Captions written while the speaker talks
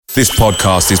This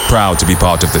podcast is proud to be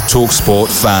part of the TalkSport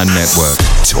Fan Network.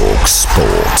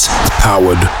 TalkSport.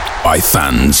 Powered by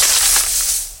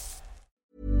fans.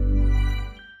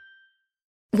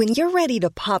 When you're ready to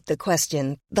pop the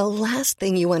question, the last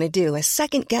thing you want to do is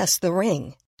second-guess the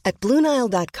ring. At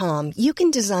BlueNile.com, you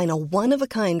can design a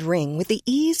one-of-a-kind ring with the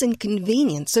ease and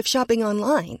convenience of shopping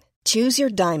online. Choose your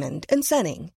diamond and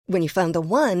setting. When you find the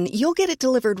one, you'll get it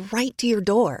delivered right to your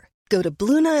door. Go to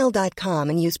BlueNile.com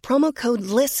and use promo code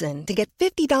LISTEN to get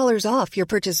 $50 off your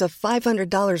purchase of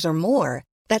 $500 or more.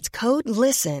 That's code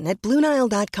LISTEN at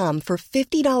BlueNile.com for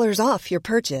 $50 off your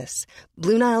purchase.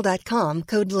 BlueNile.com,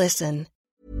 code LISTEN.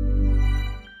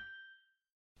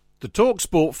 The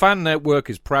TalkSport Fan Network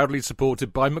is proudly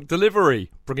supported by McDelivery,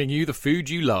 bringing you the food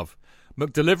you love.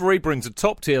 McDelivery brings a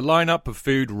top-tier lineup of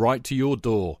food right to your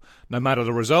door. No matter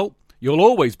the result, you'll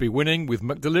always be winning with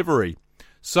McDelivery.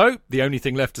 So, the only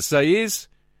thing left to say is,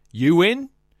 you win?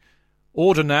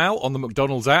 Order now on the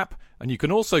McDonald's app, and you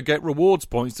can also get rewards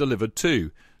points delivered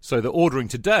too, so that ordering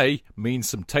today means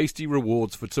some tasty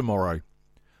rewards for tomorrow.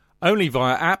 Only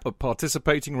via app at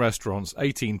participating restaurants.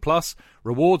 18 plus,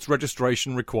 rewards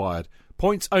registration required.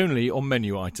 Points only on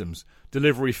menu items.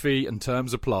 Delivery fee and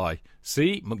terms apply.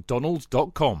 See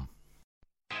mcdonalds.com.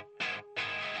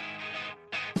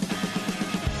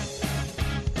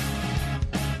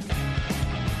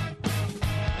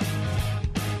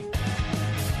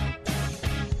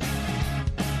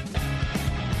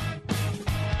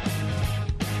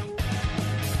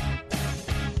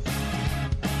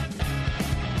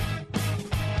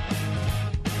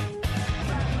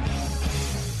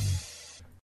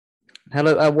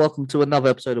 Hello and welcome to another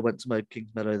episode of Went to Mode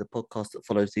Kings Meadow, the podcast that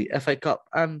follows the FA Cup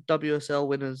and WSL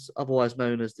winners, otherwise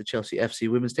known as the Chelsea FC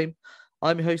women's team.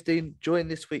 I'm your host, Dean,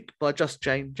 joined this week by just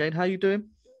Jane. Jane, how are you doing?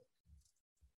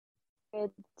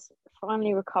 Good.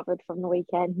 Finally recovered from the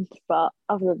weekend, but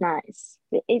other than that,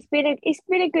 it's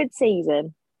been a good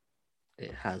season.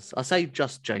 It has. I say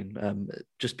just Jane,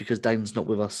 just because Dane's not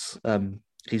with us.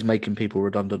 He's making people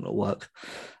redundant at work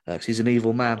because he's an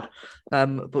evil man.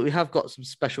 But we have got some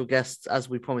special guests, as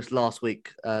we promised last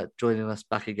week. Joining us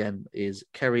back again is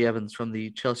Kerry Evans from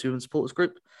the Chelsea Women's Supporters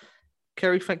Group.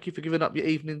 Kerry, thank you for giving up your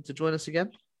evening to join us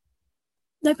again.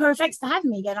 No problem. Thanks for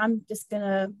having me again. I'm just going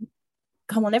to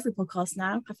come on every podcast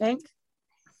now, I think.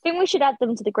 I think we should add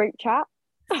them to the group chat.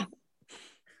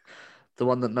 The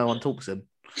one that no one talks in.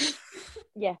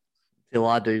 Yeah. Till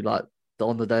I do, like,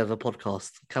 on the day of a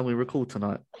podcast. Can we record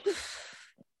tonight?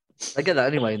 I get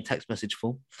that anyway in text message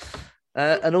form.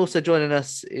 And also joining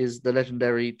us is the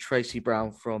legendary Tracy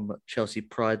Brown from Chelsea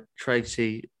Pride.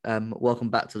 Tracy, welcome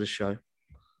back to the show.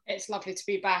 It's lovely to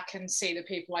be back and see the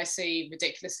people I see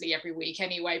ridiculously every week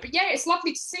anyway. But yeah, it's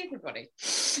lovely to see everybody.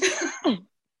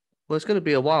 Well, it's going to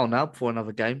be a while now before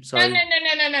another game. So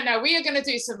No. We are going to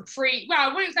do some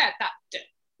what is that?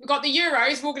 We've got the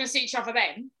Euros. We're all going to see each other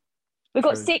then. We've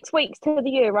got 6 weeks to the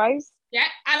Euros. Yeah,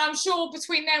 and I'm sure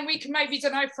between then we can maybe,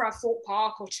 don't know, for a Thorpe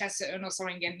Park or Chesterton or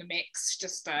something in the mix,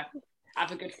 just have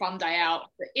a good fun day out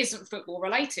that isn't football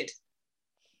related.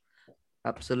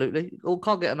 Absolutely. Well,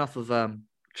 can't get enough of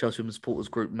Chelsea Women's Supporters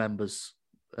Group members.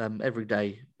 Every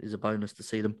day is a bonus to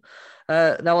see them.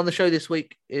 Now on the show this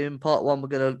week, in part one, we're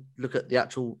going to look at the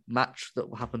actual match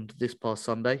that happened this past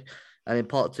Sunday. And in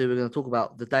part two, we're going to talk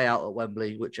about the day out at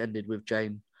Wembley, which ended with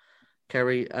Jane,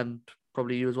 Kerry, and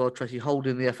probably you as well, Tracy,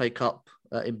 holding the FA Cup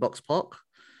in Box Park.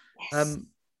 Yes.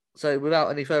 So without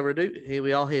any further ado, here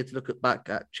we are here to look back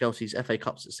at Chelsea's FA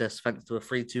Cup success thanks to a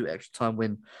 3-2 extra time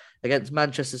win against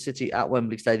Manchester City at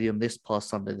Wembley Stadium this past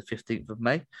Sunday, the 15th of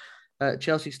May.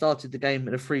 Chelsea started the game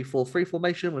in a 3-4-3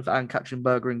 formation with Anne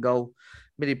Katchenberger in goal,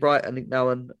 Millie Bright and Nick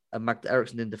Nowen and Magda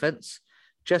Eriksson in defence.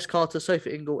 Jess Carter,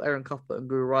 Sophie Ingle, Erin Cuthbert and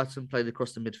Guru Wrighton played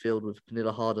across the midfield with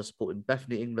Pernilla Harder supporting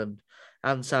Bethany England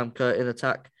and Sam Kerr in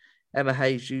attack. Emma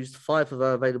Hayes used 5 of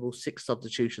her available 6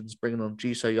 substitutions, bringing on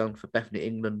Ji So-young for Bethany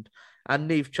England and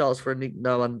Niamh Charles for Nick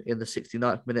Nowen in the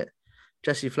 69th minute.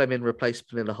 Jessie Fleming replaced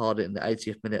Pernilla Harder in the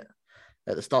 80th minute.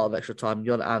 At the start of extra time,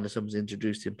 Jonna Anderson was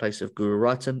introduced in place of Guru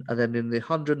Wrighton, and then in the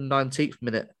 119th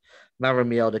minute, Mara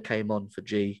Mialda came on for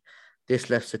G. This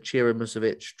left Sachira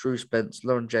Musovic, Drew Spence,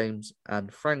 Lauren James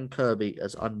and Frank Kirby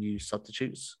as unused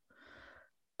substitutes.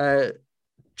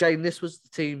 Jane, this was the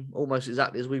team almost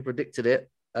exactly as we predicted it.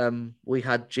 We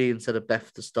had G instead of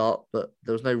Beth to start, but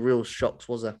there was no real shocks,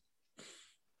 was there?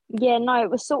 Yeah, no, it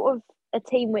was sort of a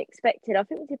team we expected. I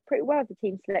think we did pretty well with the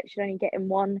team selection, only getting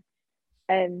one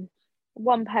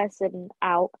person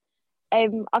out.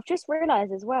 I've just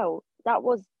realised as well, that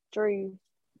was Drew,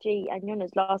 G and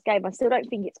Jonna's last game. I still don't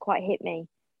think it's quite hit me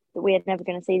that we're never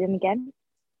going to see them again.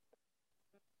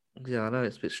 Yeah, I know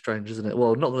it's a bit strange, isn't it?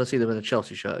 Well, not going to see them in a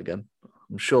Chelsea shirt again.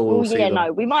 I'm sure we'll Well, see yeah, them.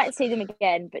 no, we might see them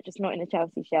again, but just not in a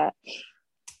Chelsea shirt.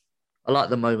 I like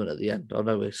the moment at the end. I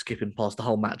know we're skipping past the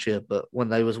whole match here, but when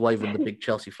they was waving the big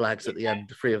Chelsea flags at the end,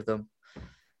 the three of them.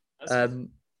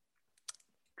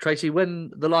 Tracy,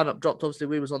 when the lineup dropped, obviously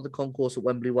we was on the concourse at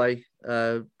Wembley Way,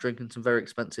 drinking some very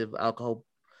expensive alcohol.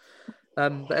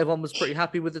 But everyone was pretty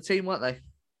happy with the team, weren't they?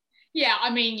 Yeah,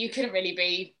 I mean, you couldn't really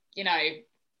be,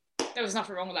 there was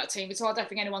nothing wrong with that team at all. I don't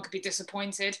think anyone could be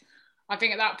disappointed. I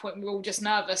think at that point we were all just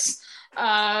nervous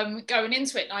going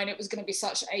into it, knowing it was going to be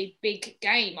such a big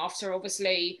game after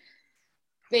obviously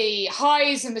the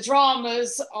highs and the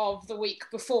dramas of the week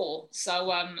before.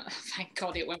 So thank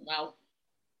God it went well.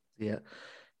 Yeah.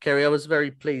 Kerry, I was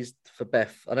very pleased for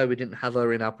Beth. I know we didn't have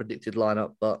her in our predicted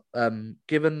lineup, but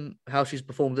given how she's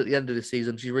performed at the end of the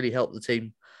season, she really helped the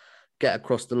team get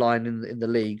across the line in the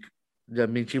league. I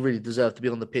mean, she really deserved to be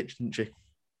on the pitch, didn't she?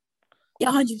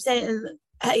 Yeah, 100%.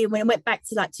 When I went back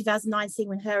to 2019,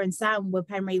 when her and Sam were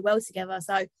playing really well together,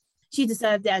 so she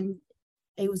deserved it, and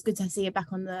it was good to see her back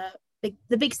on the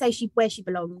big stage where she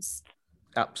belongs.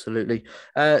 Absolutely.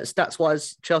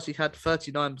 Stats-wise, Chelsea had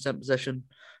 39% possession,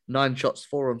 9 shots,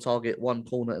 4 on target, 1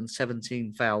 corner and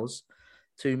 17 fouls.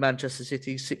 To Manchester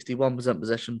City, 61%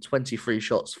 possession, 23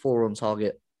 shots, 4 on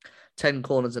target, 10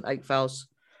 corners and 8 fouls.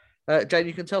 Jane,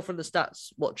 you can tell from the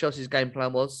stats what Chelsea's game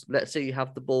plan was. Let's see you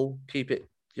have the ball, keep it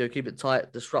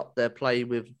tight, disrupt their play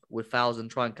with fouls and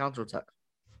try and counter-attack.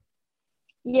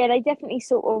 Yeah, they definitely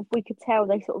we could tell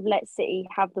they let City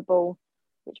have the ball,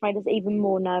 which made us even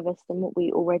more nervous than what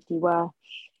we already were.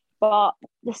 But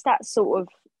the stats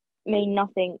mean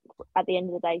nothing at the end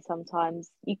of the day sometimes.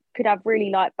 You could have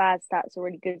really bad stats or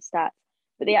really good stats,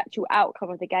 but the actual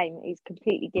outcome of the game is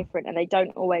completely different and they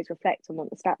don't always reflect on what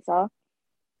the stats are.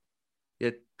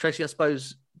 Yeah, Tracy, I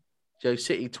suppose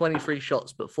City 23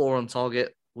 shots but 4 on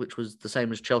target, which was the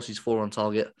same as Chelsea's 4 on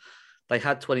target. They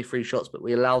had 23 shots, but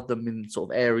we allowed them in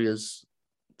areas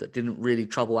that didn't really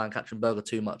trouble Ankatchenberger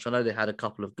too much. I know they had a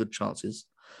couple of good chances,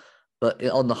 but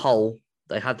on the whole,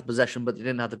 they had the possession, but they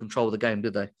didn't have the control of the game,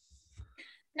 did they?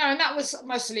 No, and that was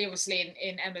mostly obviously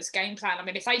in Emma's game plan. I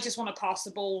mean, if they just want to pass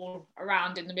the ball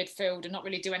around in the midfield and not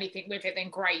really do anything with it, then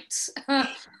great.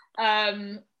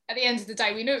 At the end of the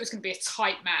day, we knew it was going to be a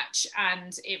tight match,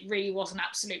 and it really was an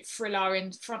absolute thriller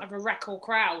in front of a record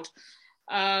crowd.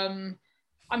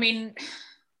 I mean,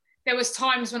 there was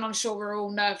times when I'm sure we were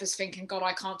all nervous thinking, God,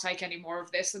 I can't take any more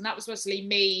of this. And that was mostly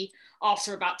me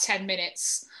after about 10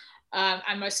 minutes,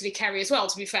 and mostly Kerry as well,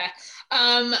 to be fair.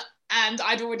 And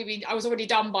I was already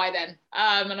done by then.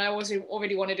 And I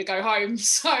already wanted to go home.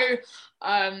 So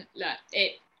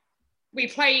we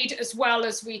played as well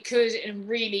as we could in a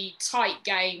really tight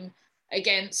game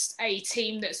against a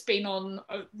team that's been on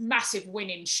a massive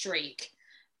winning streak.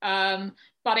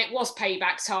 But it was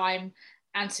payback time.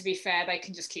 And to be fair, they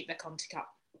can just keep their Conti Cup.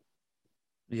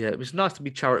 Yeah, it was nice to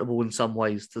be charitable in some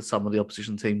ways to some of the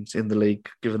opposition teams in the league,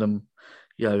 giving them,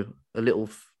 a little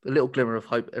glimmer of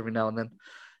hope every now and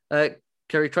then.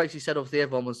 Kerry, Tracy said obviously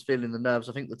everyone was feeling the nerves.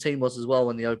 I think the team was as well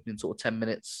in the opening 10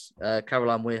 minutes.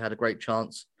 Caroline Weir had a great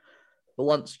chance. But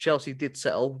once Chelsea did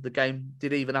settle, the game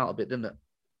did even out a bit, didn't it?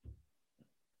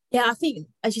 Yeah, I think,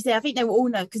 as you say, I think they were all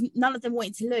nervous because none of them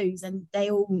wanted to lose, and they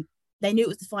knew it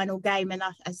was the final game. And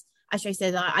as Tracy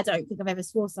said, I don't think I've ever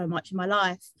swore so much in my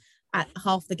life at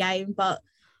half the game, but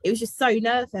it was just so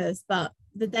nervous. But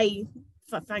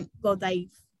thank God they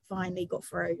finally got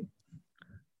through.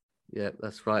 Yeah,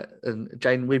 that's right. And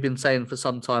Jane, we've been saying for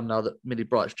some time now that Millie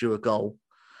Bright's due a goal.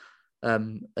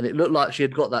 And it looked like she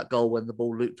had got that goal when the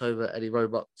ball looped over Eddie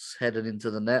Roebuck's head and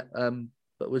into the net.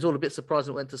 But it was all a bit surprised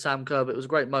it went to Sam Kerr. It was a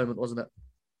great moment, wasn't it?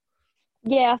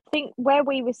 Yeah, I think where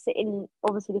we were sitting,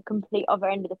 obviously the complete other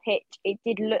end of the pitch, it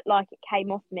did look like it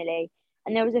came off Millie.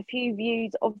 And there was a few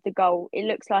views of the goal. It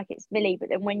looks like it's Millie, but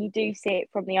then when you do see it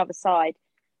from the other side,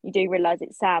 you do realise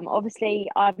it's Sam. Obviously,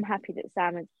 I'm happy that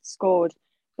Sam has scored,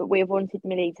 but we have wanted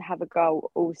Millie to have a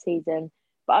goal all season.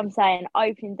 But I'm saying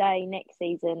opening day next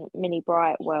season, Millie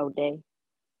Bright, worldie.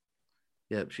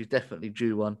 Yeah, she's definitely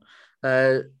due one.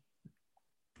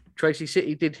 Tracy,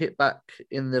 City did hit back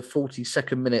in the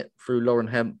 42nd minute through Lauren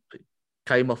Hemp.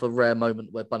 Came off a rare moment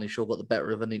where Bunny Shaw got the better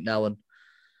of Anik Nowen.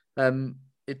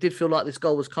 It did feel like this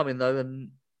goal was coming though, and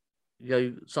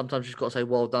sometimes you've got to say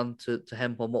well done to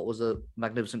Hemp on what was a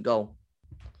magnificent goal.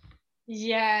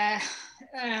 Yeah,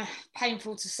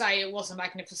 painful to say it was a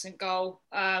magnificent goal.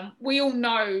 We all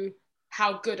know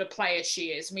how good a player she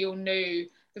is. We all knew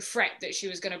the threat that she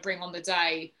was going to bring on the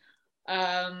day.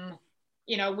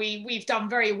 We've done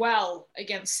very well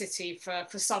against City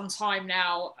for some time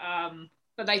now.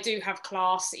 but they do have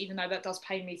class, even though that does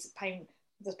pain me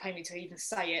to even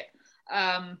say it.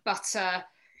 But at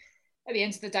the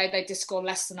end of the day, they did score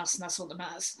less than us, and that's all that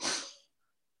matters.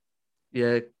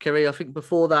 Yeah, Kerry, I think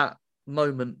before that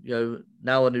moment,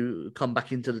 Nawan, who come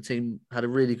back into the team, had a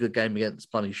really good game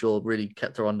against Bunny Shaw, really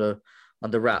kept her under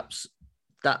wraps.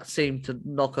 That seemed to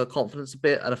knock her confidence a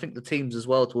bit. And I think the teams as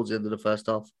well towards the end of the first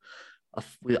half, I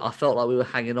felt like we were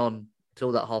hanging on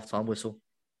till that halftime whistle.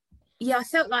 Yeah, I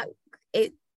felt like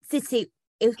City,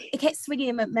 it kept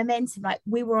swinging momentum. Like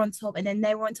we were on top and then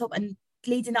they were on top. And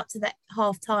leading up to that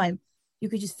half time, you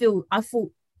could just feel, I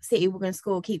thought City were going to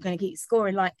score, going to keep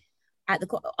scoring. Like I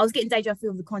was getting deja vu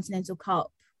of the Continental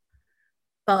Cup.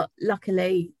 But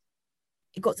luckily,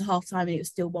 it got to half time and it was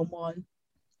still 1-1.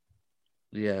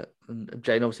 Yeah. And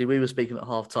Jane, obviously, we were speaking at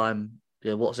half time.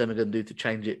 Yeah, what's Emma going to do to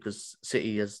change it? Because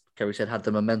City, as Kerry said, had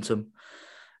the momentum.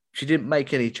 She didn't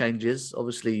make any changes,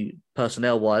 obviously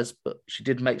personnel-wise, but she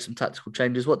did make some tactical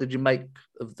changes. What did you make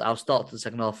of our start to the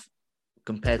second half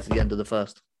compared to the end of the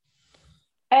first?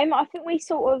 I think we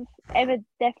Emma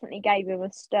definitely gave him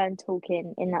a stern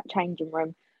talking in that changing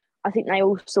room. I think they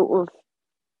all sort of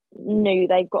knew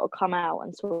they've got to come out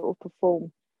and sort of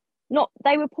perform.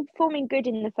 They were performing good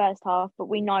in the first half, but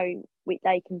we know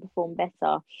they can perform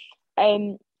better.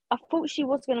 I thought she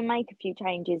was going to make a few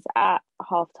changes at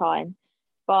half time,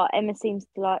 but Emma seems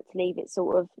to like to leave it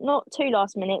sort of not too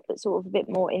last minute, but sort of a bit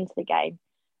more into the game.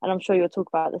 And I'm sure you'll talk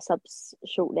about the subs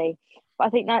shortly. But I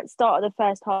think that start of the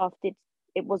first half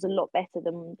was a lot better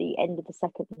than the end of the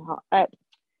second half.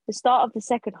 The start of the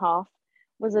second half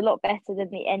was a lot better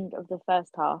than the end of the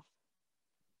first half.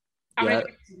 How many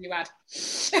did you add?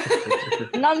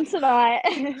 None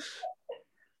tonight.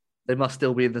 They must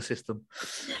still be in the system.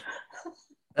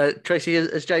 Tracy,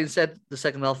 as Jane said, the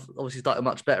second half obviously started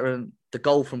much better, and the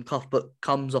goal from Cuthbert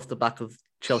comes off the back of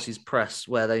Chelsea's press,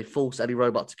 where they force Ellie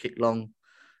Roebuck to kick long,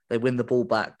 they win the ball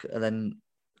back, and then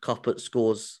Cuthbert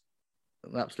scores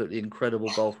an absolutely incredible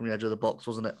goal from the edge of the box,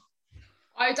 wasn't it?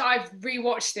 I've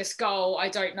rewatched this goal, I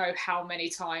don't know how many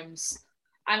times,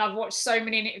 and I've watched so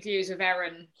many interviews with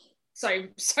Erin so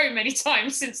many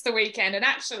times since the weekend, and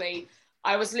actually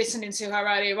I was listening to her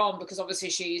earlier on because obviously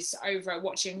she's over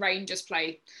watching Rangers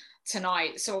play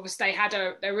tonight. So obviously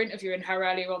they were interviewing her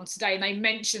earlier on today and they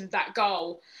mentioned that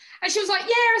goal. And she was like,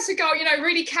 yeah, it's a goal,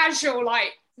 really casual.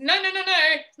 Like, no,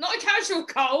 not a casual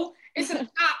goal. It's an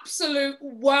absolute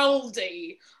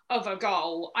worldie of a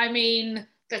goal. I mean,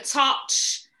 the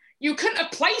touch, you couldn't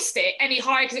have placed it any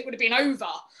higher because it would have been over.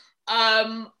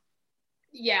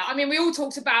 Yeah, I mean, we all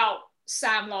talked about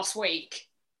Sam last week.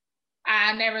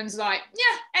 And Erin's like,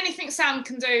 yeah, anything Sam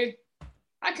can do,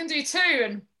 I can do too.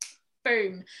 And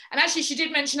boom. And actually, she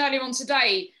did mention earlier on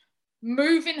today,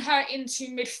 moving her into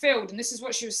midfield. And this is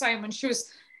what she was saying when she was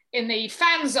in the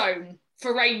fan zone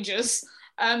for Rangers.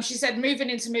 She said moving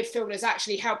into midfield has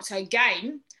actually helped her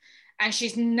game. And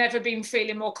she's never been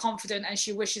feeling more confident. And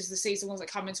she wishes the season wasn't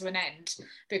coming to an end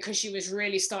because she was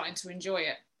really starting to enjoy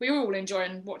it. We were all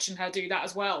enjoying watching her do that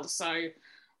as well. So...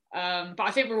 but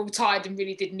I think we're all tired and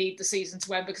really did need the season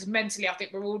to end because mentally I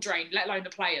think we're all drained, let alone the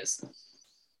players.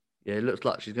 Yeah, it looks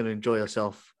like she's going to enjoy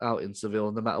herself out in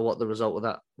Seville, no matter what the result of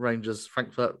that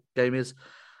Rangers-Frankfurt game is.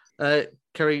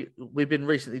 Kerry, we've been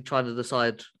recently trying to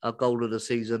decide our goal of the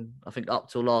season. I think up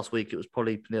till last week, it was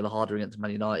probably Pernilla Harder against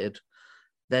Man United.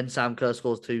 Then Sam Kerr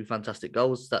scores 2 fantastic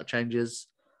goals. That changes.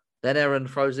 Then Erin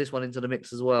throws this one into the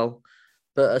mix as well.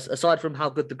 But aside from how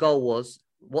good the goal was,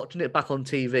 watching it back on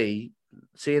TV,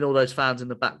 seeing all those fans in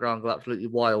the background go absolutely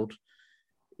wild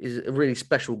is a really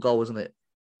special goal, isn't it,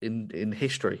 in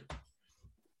history?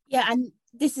 Yeah, and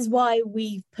this is why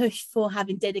we've pushed for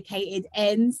having dedicated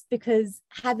ends, because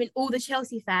having all the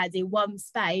Chelsea fans in one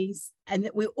space and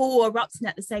that we're all erupting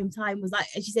at the same time was like,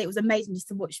 as you say, it was amazing just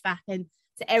to watch back and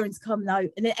to Erin to come low.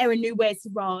 And then Erin knew where to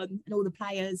run and all the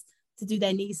players to do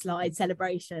their knee slide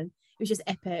celebration. It was just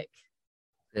epic.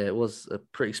 Yeah, it was a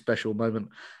pretty special moment.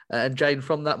 And Jane,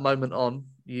 from that moment on,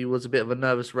 you was a bit of a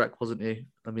nervous wreck, wasn't you?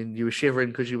 I mean, you were shivering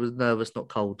because you was nervous, not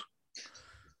cold.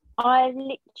 I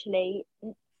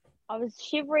was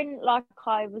shivering like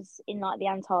I was in like the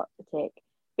Antarctic,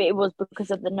 but it was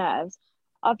because of the nerves.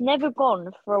 I've never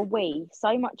gone for a wee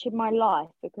so much in my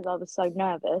life because I was so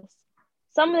nervous.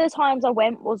 Some of the times I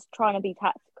went was trying to be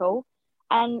tactical.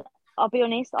 And I'll be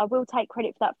honest, I will take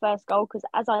credit for that first goal because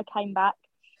as I came back,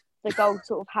 the goal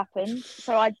sort of happened.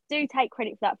 So I do take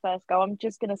credit for that first goal, I'm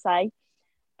just going to say.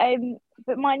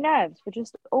 But my nerves were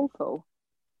just awful.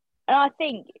 And I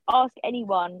think, ask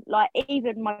anyone, like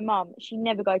even my mum, she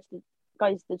never goes to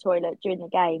the toilet during the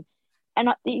game. And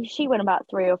she went about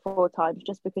 3 or 4 times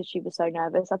just because she was so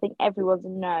nervous. I think everyone's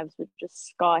nerves were just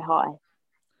sky high.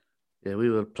 Yeah, we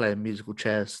were playing musical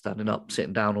chairs, standing up,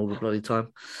 sitting down all the bloody time.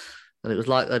 And it was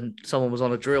like someone was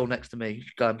on a drill next to me,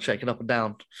 going shaking up and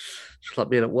down, just like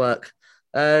being at work.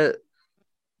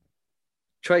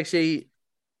 Tracy,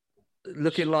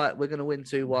 looking like we're going to win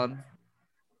 2-1.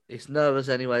 It's nervous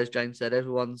anyway, as Jane said.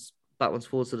 Everyone's backwards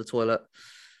forwards to the toilet.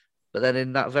 But then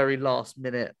in that very last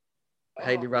minute,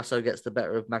 Hayley Raso gets the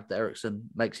better of Magda Eriksson,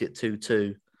 makes it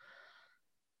 2-2.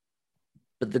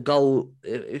 But the goal,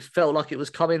 it felt like it was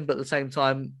coming, but at the same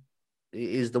time, it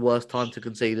is the worst time to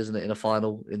concede, isn't it, in a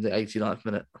final in the 89th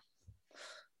minute?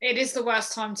 It is the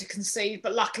worst time to concede,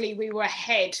 but luckily we were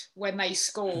ahead when they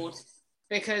scored,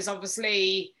 because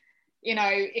obviously, you know,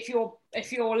 if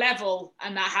you're level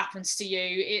and that happens to you,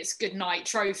 it's good night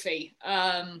trophy.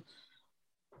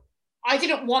 I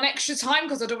didn't want extra time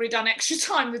because I'd already done extra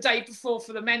time the day before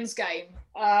for the men's game.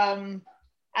 And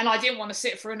I didn't want to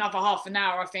sit for another half an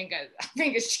hour. I think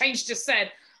as James just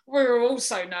said, we were all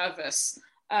so nervous.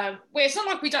 It's not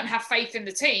like we don't have faith in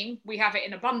the team. We have it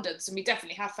in abundance, and we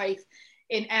definitely have faith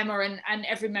in Emma and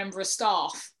every member of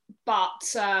staff.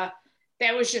 But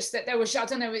there was I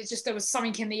don't know, there was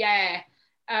something in the air.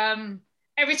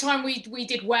 Every time we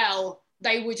did well,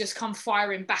 they would just come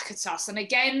firing back at us. And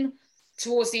again,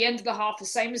 towards the end of the half, the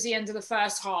same as the end of the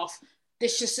first half,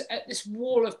 this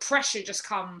wall of pressure just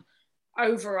come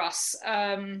over us.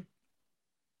 And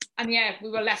yeah, we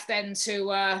were left then to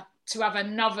have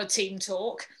another team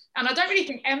talk. And I don't really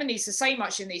think Emma needs to say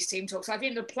much in these team talks. I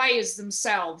think the players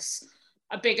themselves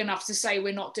are big enough to say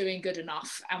we're not doing good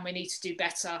enough and we need to do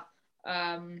better.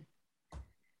 So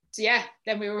yeah,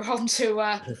 then we were on to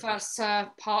the first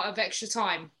part of extra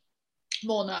time.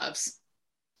 More nerves.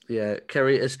 Yeah,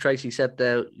 Kerry, as Tracy said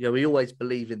there, we always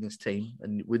believe in this team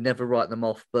and we never write them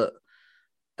off. But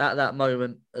at that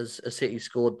moment, as City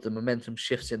scored, the momentum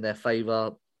shifts in their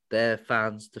favour. Their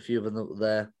fans, the few of them that were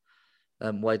there,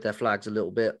 waved their flags a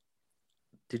little bit.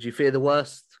 Did you fear the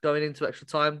worst going into extra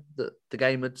time, that the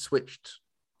game had switched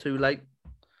too late?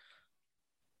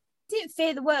 Didn't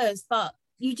fear the worst, but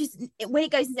you just, when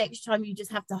it goes into extra time, you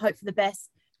just have to hope for the best.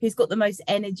 Who's got the most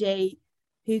energy?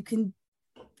 Who's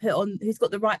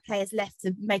got the right players left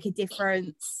to make a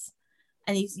difference?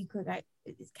 And you could go,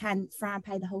 can Fran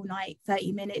play the whole night,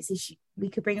 30 minutes?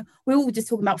 We're all just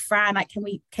talking about Fran, like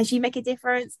can she make a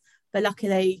difference? But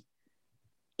luckily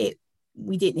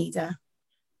we didn't need her.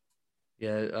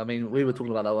 Yeah, I mean, we were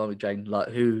talking about that one with Jane, like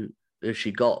who has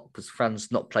she got? Because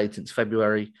Fran's not played since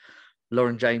February.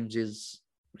 Lauren James is,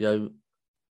 I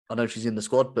know she's in the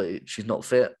squad, but she's not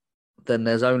fit. Then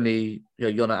there's only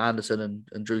Jonna Anderson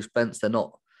and Drew Spence. They're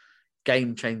not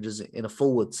game changers in a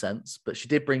forward sense, but she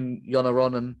did bring Jonna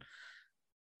on, and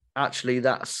actually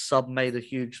that sub made a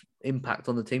huge impact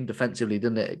on the team defensively,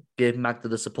 didn't it? It gave Magda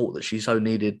the support that she so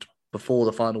needed before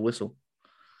the final whistle.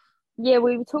 Yeah,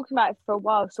 we were talking about it for a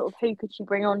while, sort of who could she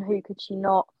bring on, who could she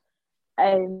not.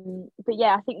 But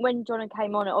yeah, I think when Jonna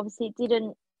came on,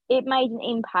 it made an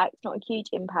impact, not a huge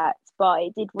impact, but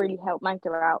it did really help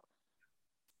Magda out.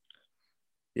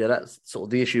 Yeah, that's sort of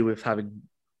the issue with having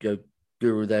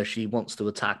Guru there. She wants to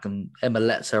attack, and Emma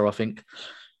lets her, I think.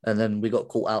 And then we got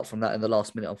caught out from that in the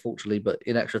last minute, unfortunately. But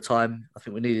in extra time, I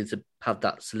think we needed to have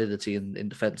that solidity in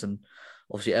defence. And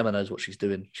obviously, Emma knows what she's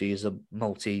doing. She is a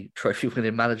multi-trophy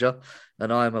winning manager,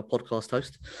 and I am a podcast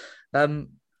host.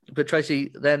 But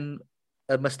Tracy, then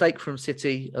a mistake from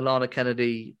City. Alana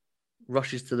Kennedy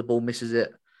rushes to the ball, misses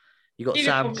it. You got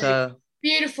Sam Kerr.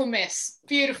 Beautiful miss.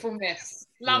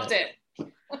 Loved it.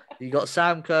 You got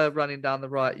Sam Kerr running down the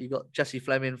right. You got Jessie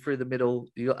Fleming through the middle.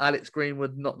 You got Alex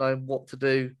Greenwood not knowing what to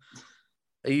do.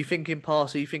 Are you thinking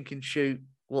pass? Are you thinking shoot?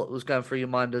 What was going through your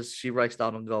mind as she raced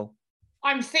down on goal?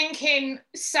 I'm thinking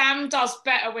Sam does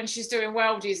better when she's doing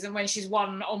worldies than when she's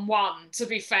 1-on-1, to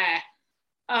be fair.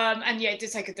 And yeah, it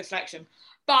did take a deflection.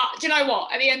 But do you know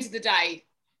what? At the end of the day,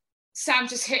 Sam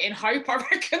just hit in hope, I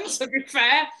reckon, to be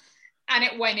fair. And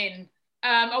it went in.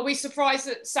 Are we surprised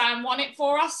that Sam won it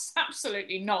for us?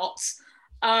 Absolutely not.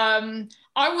 I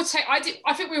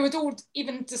think we would all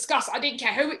even discuss, I didn't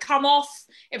care who it come off.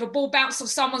 If a ball bounced off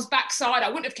someone's backside, I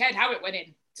wouldn't have cared how it went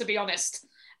in, to be honest.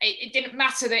 It didn't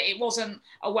matter that it wasn't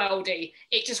a worldie.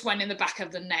 It just went in the back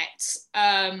of the net.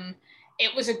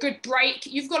 It was a good break.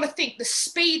 You've got to think the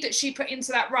speed that she put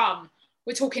into that run.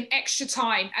 We're talking extra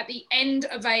time at the end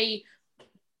of a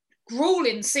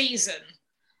grueling season.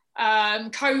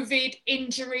 COVID,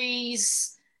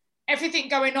 injuries, everything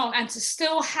going on, and to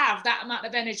still have that amount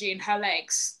of energy in her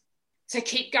legs to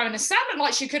keep going. It sounded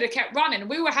like she could have kept running.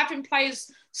 We were having players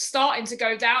starting to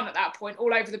go down at that point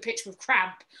all over the pitch with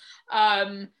cramp.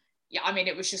 Yeah, I mean,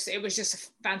 it was just a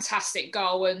fantastic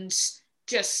goal, and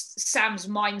just Sam's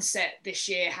mindset this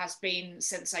year has been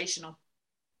sensational.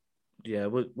 Yeah,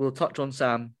 we'll touch on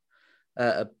Sam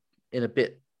in a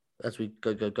bit as we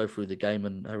go through the game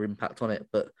and her impact on it.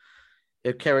 But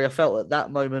Kerry, I felt at that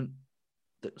moment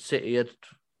that City had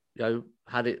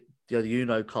had it,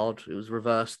 the card. It was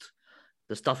reversed.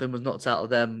 The stuffing was knocked out of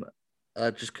them.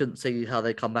 Just couldn't see how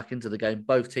they come back into the game.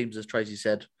 Both teams, as Tracy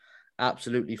said,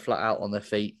 absolutely flat out on their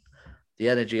feet. The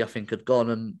energy, I think, had gone.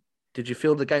 And did you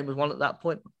feel the game was won at that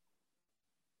point?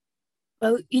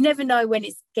 Well, you never know when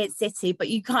it's against City, but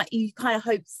you kind of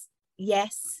hope,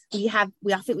 yes, I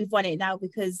think we've won it now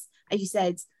because, as you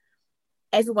said,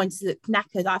 everyone just looked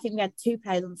knackered. I think we had 2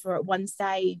 players on for at one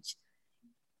stage.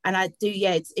 And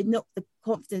it knocked the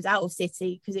confidence out of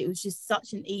City because it was just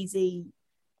such an easy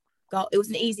goal. It was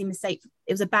an easy mistake.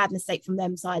 It was a bad mistake from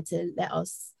them side to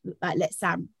let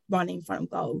Sam run in front of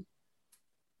goal.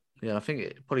 Yeah, I think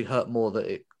it probably hurt more that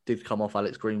it did come off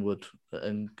Alex Greenwood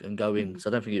and go in. So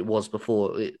I don't think it was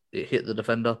before it hit the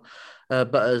defender.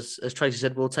 But as Tracy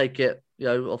said, we'll take it,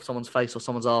 off someone's face or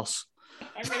someone's arse.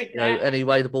 Any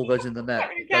way the ball goes in the net,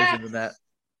 it goes in the net.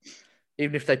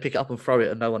 Even if they pick it up and throw it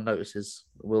and no one notices,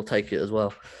 we'll take it as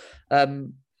well.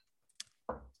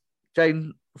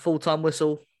 Jane, full-time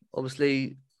whistle.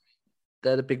 Obviously,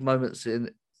 they're the big moments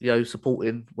in,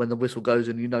 supporting when the whistle goes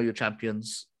and you're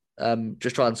champions.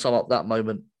 Just try and sum up that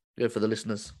moment for the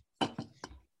listeners.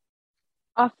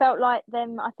 I felt like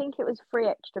them, I think it was 3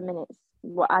 extra minutes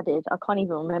were added. I can't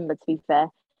even remember, to be fair.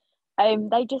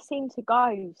 They just seemed to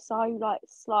go so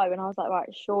slow. And I was like, right,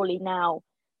 surely now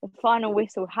the final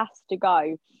whistle has to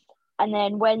go. And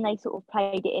then when they sort of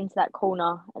played it into that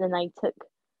corner and then they took,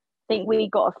 I think we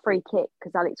got a free kick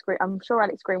because I'm sure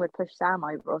Alex Greenwood pushed Sam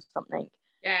over or something.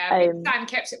 Yeah, Sam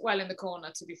kept it well in the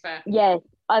corner, to be fair. Yeah,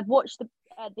 I've watched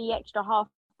the extra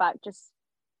half-back just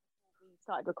before we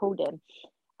started recording,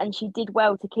 and she did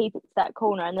well to keep it to that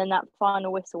corner, and then that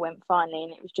final whistle went finally,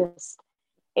 and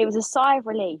it was a sigh of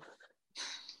relief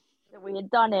that we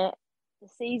had done it. The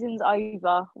season's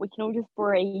over. We can all just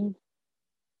breathe,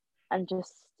 and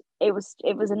it was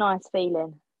a nice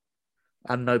feeling.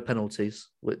 And no penalties,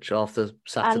 which after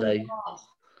Saturday.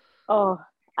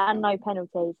 And no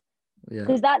penalties. Yeah.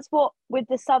 Because that's what, with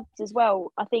the subs as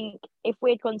well, I think if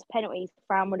we'd gone to penalties,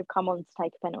 Fran would have come on to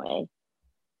take a penalty.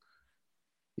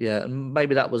 Yeah, and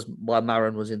maybe that was why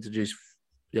Maren was introduced,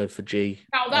 for G.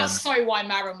 Oh, that's so why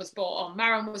Maren was brought on.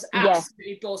 Maren was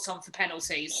absolutely brought on for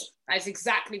penalties. That is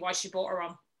exactly why she brought her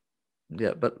on.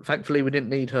 Yeah, but thankfully we didn't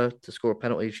need her to score a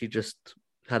penalty. She just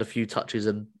had a few touches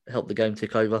and helped the game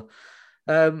tick over.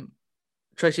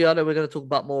 Tracy, I know we're going to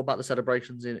talk more about the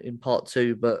celebrations in part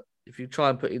 2, but if you try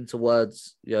and put into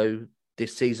words,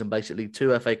 this season, basically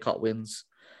 2 FA Cup wins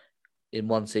in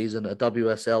one season, a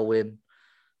WSL win.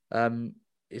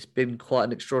 It's been quite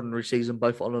an extraordinary season,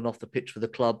 both on and off the pitch for the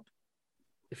club.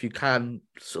 If you can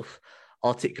sort of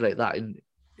articulate that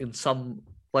in some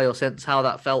way or sense, how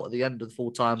that felt at the end of the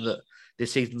full time that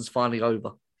this season's finally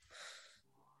over.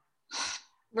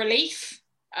 Relief.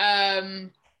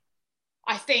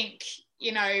 I think,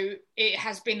 it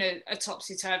has been a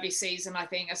topsy-turvy season, I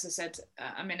think, as I said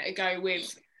a minute ago,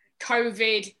 with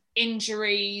COVID,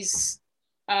 injuries,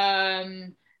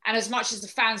 and as much as the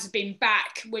fans have been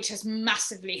back, which has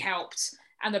massively helped,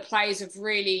 and the players have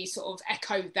really sort of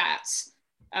echoed that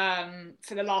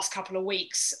for the last couple of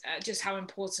weeks, just how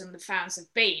important the fans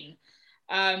have been.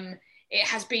 It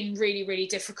has been really, really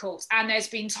difficult. And there's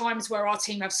been times where our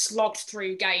team have slogged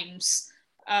through games,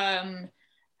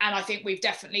 and I think we've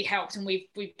definitely helped, and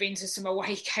we've been to some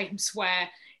away games where,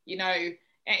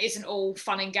 it isn't all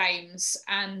fun and games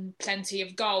and plenty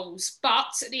of goals.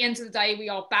 But at the end of the day, we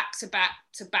are back-to-back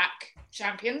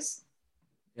champions.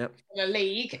 Yep. For the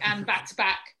league and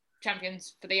back-to-back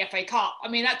champions for the FA Cup. I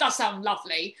mean, that does sound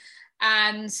lovely.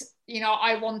 And,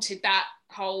 I wanted that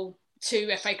whole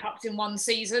 2 FA Cups in one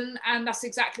season, and that's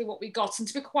exactly what we got. And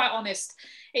to be quite honest,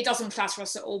 it doesn't flatter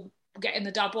us at all getting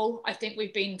the double. I think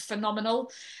we've been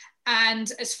phenomenal. And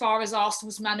as far as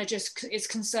Arsenal's manager is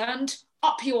concerned,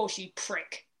 up yours, you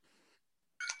prick.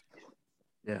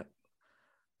 Yeah.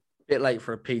 Bit late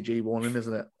for a PG warning,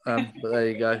 isn't it? But there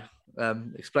you go.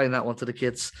 Explain that one to the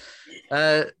kids.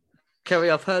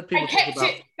 Kerry, I've heard people talk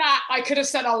about... that I could have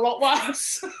said a lot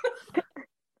worse.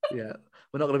 Yeah,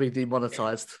 we're not going to be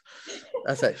demonetised.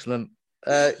 That's excellent.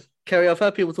 Kerry, I've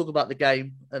heard people talk about the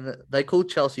game, and they called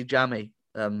Chelsea jammy,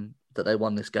 that they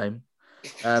won this game,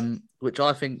 which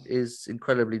I think is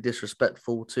incredibly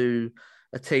disrespectful to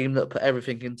a team that put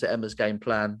everything into Emma's game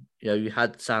plan. You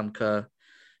had Sam Kerr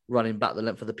running back the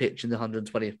length of the pitch in the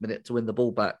 120th minute to win the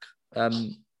ball back.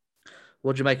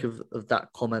 What do you make of that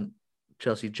comment,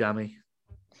 Chelsea jammy?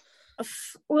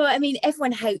 Well, I mean,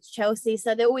 everyone hates Chelsea,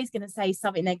 so they're always going to say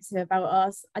something negative about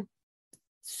us.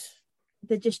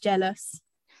 They're just jealous.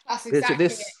 That's exactly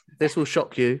it. This will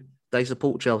shock you. They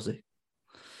support Chelsea.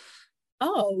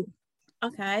 Oh,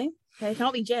 okay. They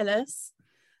can't be jealous.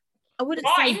 I wouldn't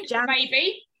Blind, say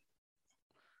maybe.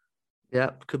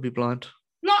 Yeah, could be blind.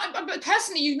 But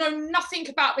personally, you know nothing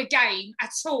about the game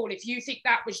at all. If you think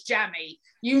that was jammy,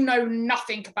 you know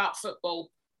nothing about football.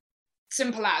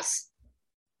 Simple as.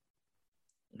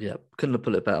 Yeah, couldn't have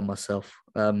put it better myself.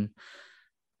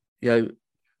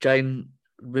 Jane,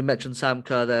 we mentioned Sam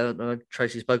Kerr there.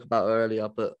 Tracy spoke about her earlier,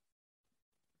 but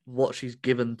what she's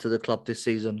given to the club this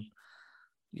season,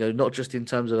 not just in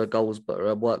terms of her goals, but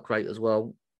her work rate as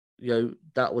well.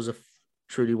 That was a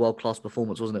truly world-class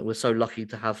performance, wasn't it? We're so lucky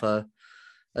to have her.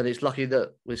 And it's great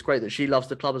that she loves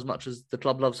the club as much as the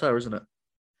club loves her, isn't it?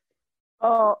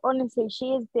 Oh, honestly,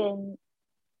 she has been.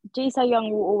 Ji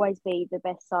So-young will always be the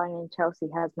best signing Chelsea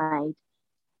has made.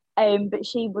 But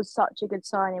she was such a good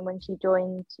signing when she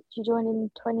joined. She joined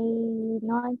in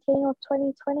 2019 or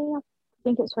 2020. I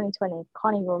think it's 2020.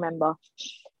 Can't even remember.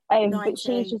 But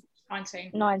she's just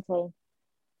 19.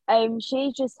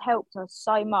 She's just helped us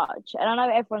so much. And I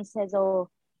know everyone says, "Oh,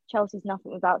 Chelsea's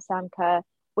nothing without Sam Kerr.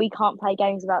 We can't play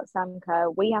games without Sam Kerr.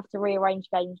 We have to rearrange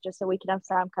games just so we can have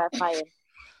Sam Kerr playing."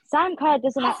 Sam Kerr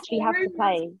doesn't actually have to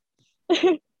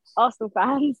play. Arsenal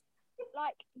fans,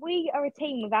 we are a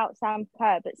team without Sam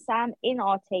Kerr, but Sam in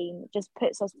our team just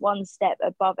puts us one step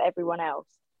above everyone else.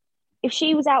 If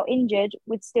she was out injured,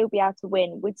 we'd still be able to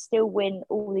win. We'd still win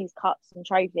all these cups and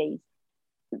trophies.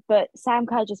 But Sam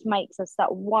Kerr just makes us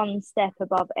that one step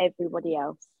above everybody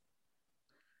else.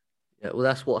 Yeah, well,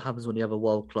 that's what happens when you have a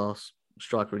world-class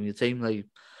striker in your team. They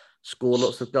score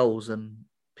lots of goals, and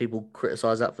people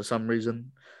criticise that for some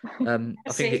reason.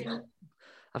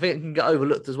 I think it can get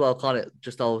overlooked as well, can't it?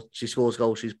 Just, she scores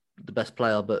goals, she's the best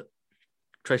player, but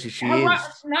Tracy, she is.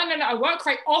 No. Her work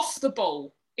rate off the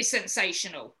ball is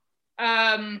sensational.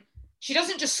 She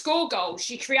doesn't just score goals,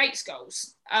 she creates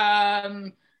goals.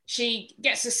 She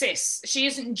gets assists. She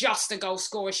isn't just a goal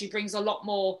scorer, she brings a lot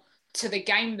more to the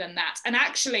game than that. And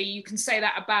actually, you can say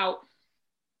that about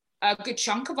a good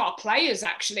chunk of our players,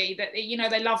 actually, that,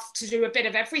 they love to do a bit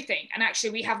of everything. And actually,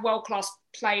 we have world-class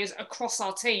players across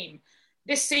our team.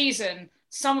 This season,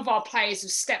 some of our players have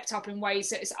stepped up in ways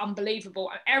that is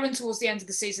unbelievable. Erin, towards the end of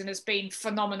the season, has been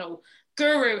phenomenal.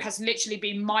 Guru has literally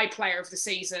been my player of the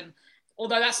season,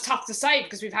 although that's tough to say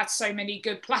because we've had so many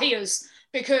good players,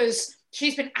 because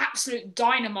she's been absolute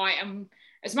dynamite. And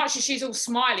as much as she's all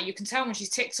smiley, you can tell when she's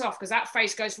ticked off, because that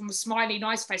face goes from a smiley,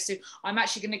 nice face to, I'm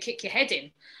actually going to kick your head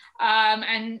in.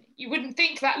 And you wouldn't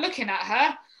think that looking at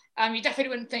her. You definitely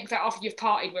wouldn't think that after you've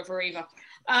partied with her either.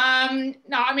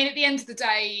 No, I mean, at the end of the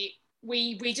day,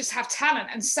 we just have talent,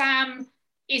 and Sam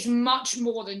is much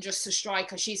more than just a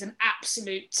striker. She's an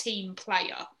absolute team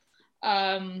player.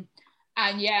 And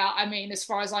yeah, I mean, as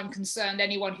far as I'm concerned,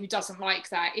 anyone who doesn't like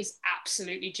that is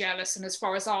absolutely jealous. And as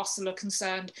far as Arsenal are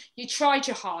concerned, you tried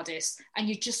your hardest and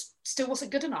you just still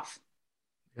wasn't good enough.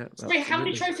 Yeah, sorry, how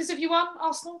many trophies have you won,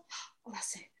 Arsenal? Oh,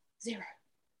 that's it. 0.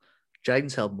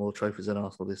 Jane's held more trophies than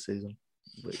Arsenal this season,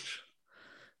 which...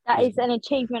 That is an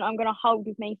achievement I'm going to hold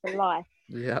with me for life.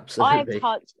 Yeah, absolutely. I've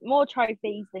touched more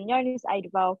trophies than Jonas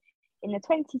Eidevall in the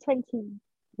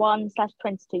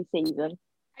 2021/22 season.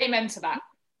 Amen to that.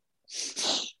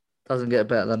 Doesn't get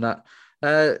better than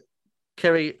that.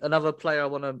 Kerry, another player I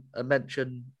want to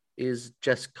mention is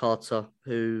Jess Carter,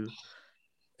 who,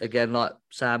 again, like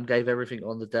Sam, gave everything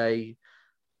on the day.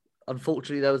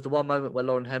 Unfortunately, there was the one moment where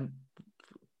Lauren Hemp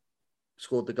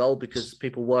scored the goal because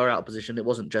people were out of position. It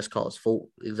wasn't Jess Carter's fault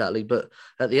exactly, but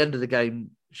at the end of the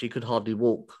game, she could hardly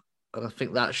walk. And I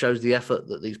think that shows the effort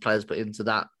that these players put into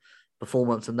that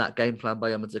performance and that game plan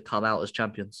by Emma to come out as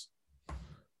champions.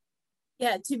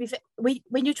 Yeah, to be fair,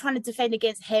 when you're trying to defend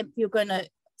against Hemp,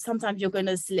 sometimes you're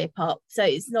gonna slip up. So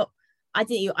it's not. I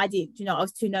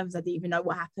was too nervous. I didn't even know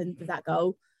what happened with that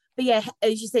goal. But yeah,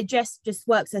 as you said, Jess just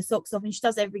works her socks off, and she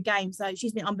does every game. So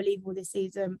she's been unbelievable this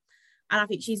season. And I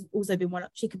think she's also been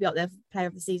she could be up there for player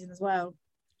of the season as well.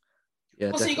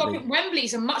 Yeah, also, you got to think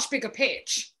Wembley's a much bigger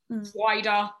pitch. It's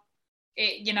wider.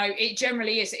 It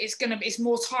generally is. It's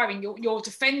more tiring. You're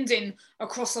defending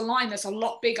across a line that's a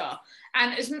lot bigger.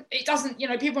 And it doesn't,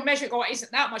 people measure it, it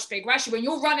isn't that much bigger. Actually, when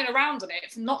you're running around on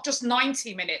it, for not just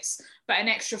 90 minutes, but an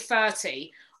extra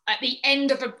 30, at the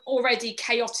end of an already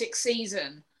chaotic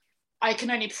season, I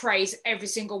can only praise every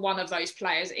single one of those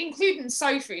players, including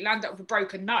Sophie, landed up with a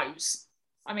broken nose.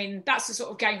 I mean, that's the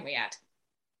sort of game we had.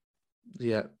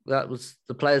 Yeah, that was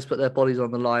the players put their bodies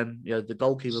on the line. The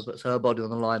goalkeeper puts her body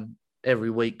on the line every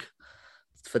week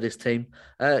for this team.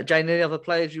 Jane, any other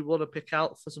players you want to pick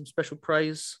out for some special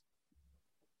praise?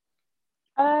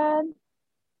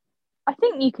 I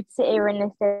think you could sit here and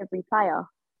list every player,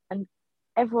 and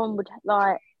everyone would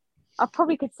like. I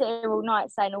probably could sit here all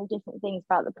night saying all different things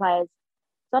about the players.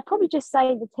 So I'd probably just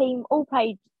say the team all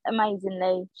played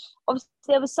amazingly. Obviously,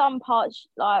 there were some parts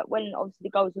like when obviously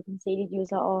the goals were conceded, you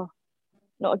was like, oh,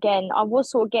 not again. I was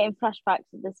sort of getting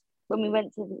flashbacks of this when we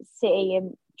went to the City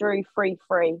and drew 3-3.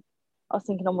 I was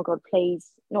thinking, oh my God, please,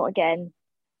 not again.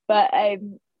 But I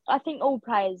think all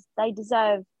players, they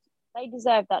deserve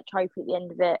that trophy at the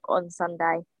end of it on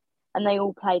Sunday, and they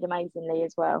all played amazingly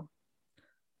as well.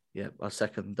 Yeah, I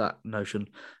second that notion.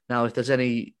 Now, if there's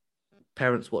any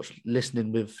parents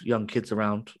listening with young kids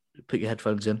around, put your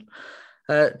headphones in.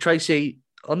 Tracy,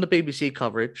 on the BBC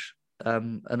coverage,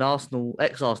 an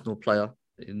ex-Arsenal player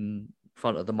in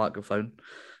front of the microphone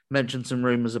mentioned some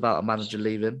rumours about a manager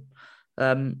leaving.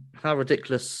 How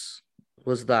ridiculous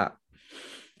was that?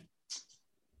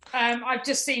 I've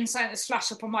just seen something that's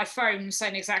flashed up on my phone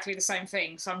saying exactly the same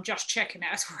thing. So I'm just checking it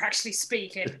as we're actually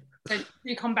speaking. So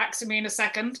you come back to me in a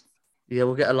second. Yeah,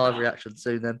 we'll get a live reaction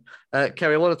soon then.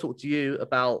 Kerry, I want to talk to you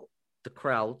about the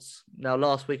crowds. Now,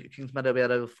 last week at Kingsmeadow, we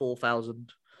had over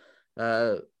 4,000.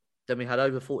 Then we had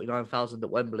over 49,000 at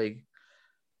Wembley.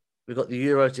 We've got the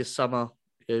Euros this summer.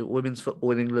 Women's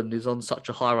football in England is on such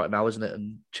a high right now, isn't it?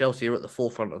 And Chelsea are at the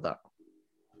forefront of that.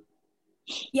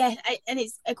 Yeah, and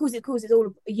it's of course it's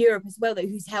all Europe as well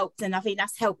who's helped, and I think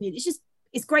that's helping.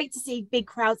 It's great to see big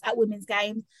crowds at women's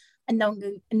games, and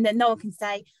then no one can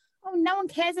say, oh, no one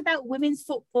cares about women's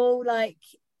football. Like,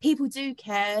 people do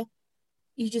care.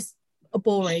 You just are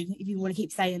boring if you want to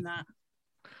keep saying that.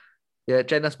 Yeah,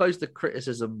 Jen, I suppose the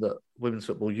criticism that women's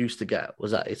football used to get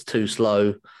was that it's too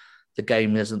slow. The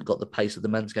game hasn't got the pace of the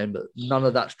men's game, but none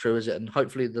of that's true, is it? And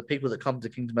hopefully the people that come to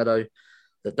Kingsmeadow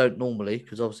that don't normally,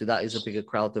 because obviously that is a bigger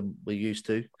crowd than we're used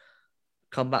to,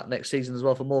 come back next season as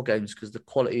well for more games, because the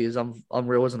quality is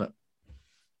unreal, isn't it?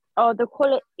 Oh, the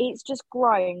quality, it's just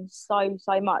grown so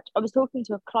much. I was talking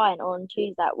to a client on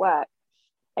Tuesday at work,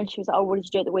 and she was like, oh, what did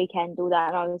you do at the weekend, all that,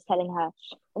 and I was telling her,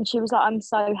 and she was like, I'm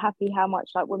so happy how much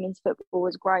like women's football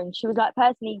has grown. She was like,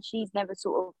 personally, she's never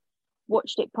sort of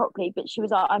watched it properly, but she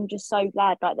was like, I'm just so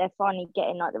glad like they're finally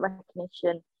getting like the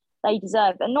recognition they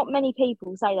deserve. And not many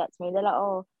people say that to me. They're like,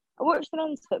 oh, I watched the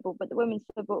men's football, but the women's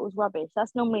football was rubbish.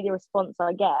 That's normally the response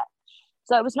I get.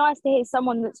 So it was nice to hear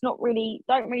someone that's don't really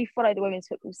follow the women's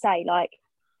football say like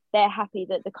they're happy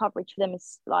that the coverage for them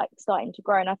is like starting to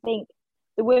grow. And I think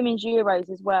the women's Euros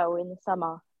as well in the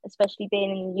summer, especially being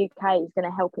in the UK, is going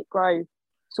to help it grow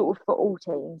sort of for all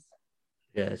teams.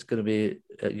 Yeah, it's going to be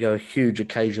a huge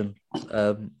occasion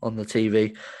on the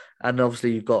TV. And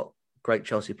obviously you've got great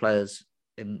Chelsea players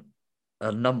in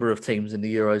a number of teams in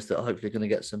the Euros that are hopefully going to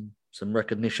get some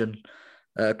recognition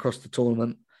across the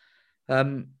tournament.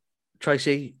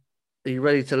 Tracy, are you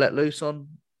ready to let loose on?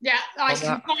 Yeah, I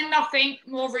can find nothing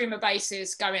more rumour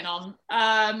bases going on.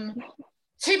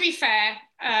 To be fair,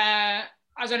 I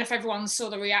don't know if everyone saw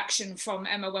the reaction from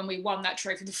Emma when we won that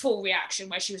trophy, the full reaction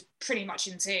where she was pretty much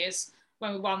in tears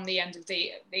when we won the end of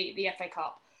the FA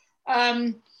Cup.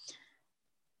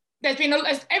 There's been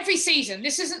every season,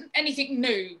 this isn't anything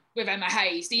new with Emma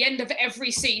Hayes. The end of every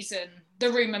season,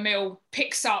 the rumour mill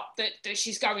picks up that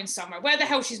she's going somewhere. Where the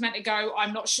hell she's meant to go,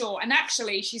 I'm not sure. And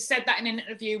actually, she said that in an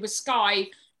interview with Sky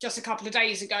just a couple of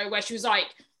days ago, where she was like,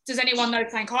 does anyone know?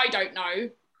 Thank I don't know,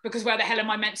 because where the hell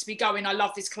am I meant to be going? I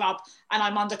love this club and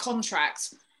I'm under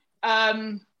contract.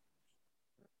 I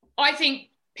think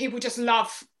people just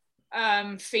love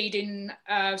feeding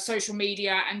social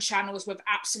media and channels with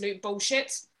absolute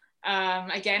bullshit.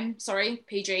 Again, sorry,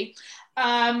 PG.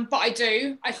 But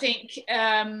I think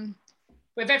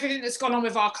with everything that's gone on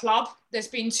with our club, there's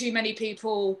been too many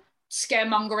people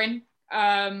scaremongering.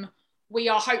 We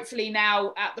are hopefully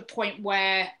now at the point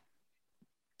where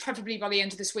probably by the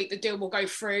end of this week, the deal will go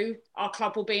through. Our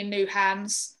club will be in new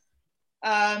hands.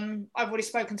 I've already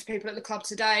spoken to people at the club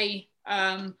today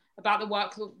about the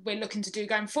work that we're looking to do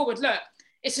going forward. Look,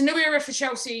 it's a new era for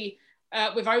Chelsea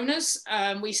with owners.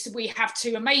 We have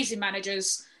two amazing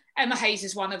managers. Emma Hayes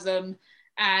is one of them.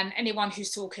 And anyone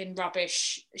who's talking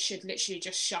rubbish should literally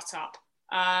just shut up.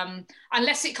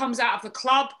 Unless it comes out of the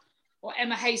club or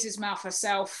Emma Hayes' mouth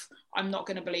herself, I'm not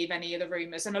going to believe any of the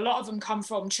rumours. And a lot of them come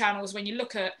from channels. When you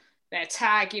look at their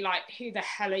tag, you're like, who the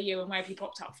hell are you and where have you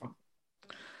popped up from?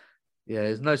 Yeah,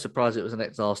 it's no surprise it was an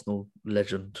ex-Arsenal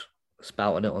legend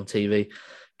spouting it on TV.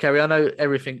 Kerry, I know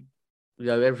everything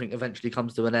eventually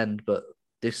comes to an end, but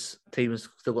this team has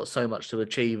still got so much to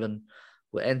achieve, and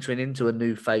we're entering into a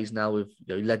new phase now with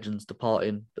legends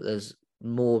departing, but there's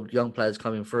more young players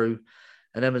coming through.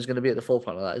 and Emma's going to be at the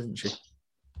forefront of that, isn't she?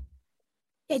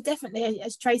 Yeah, definitely.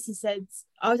 As Tracy said,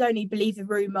 I would only believe the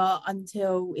rumour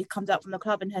until it comes out from the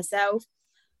club and herself.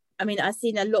 I mean, I've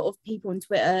seen a lot of people on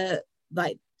Twitter,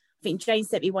 like, I think Jane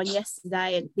sent me one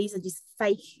yesterday, and these are just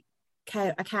fake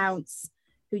accounts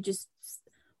who just,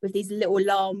 with these little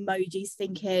alarm emojis,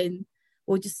 thinking,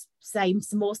 or just saying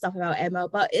some more stuff about Emma.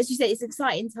 But as you said, it's an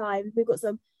exciting time. We've got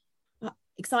some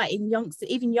exciting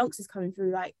youngsters coming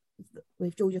through, like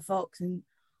with Georgia Fox and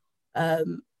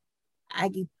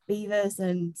Aggie Beavers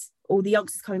and all the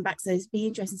youngsters coming back. So it's be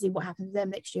interesting to see what happens to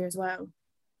them next year as well.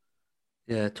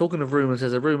 Yeah, talking of rumours,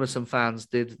 there's a rumour some fans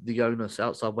did the onus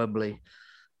outside Wembley.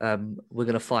 We're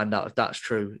going to find out if that's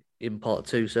true in part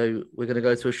 2. So we're going to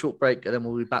go to a short break and then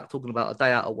we'll be back talking about a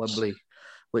day out at Wembley,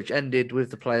 which ended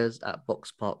with the players at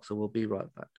Box Park. So we'll be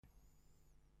right back.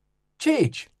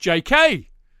 Chidge. JK,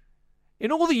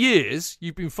 in all the years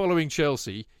you've been following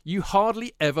Chelsea, you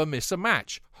hardly ever miss a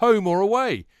match, home or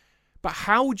away. But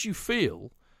how would you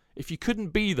feel if you couldn't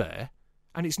be there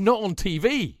and it's not on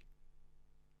TV?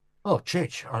 Oh,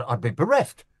 Chidge, I'd be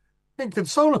bereft.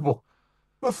 Inconsolable.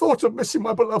 The thought of missing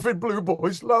my beloved Blue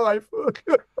Boys live.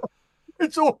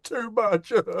 It's all too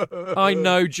much. I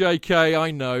know, JK, I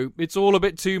know. It's all a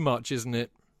bit too much, isn't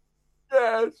it?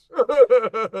 Yes.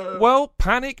 Well,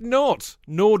 panic not.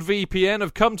 NordVPN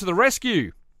have come to the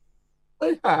rescue.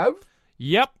 They have?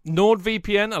 Yep,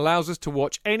 NordVPN allows us to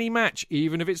watch any match,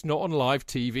 even if it's not on live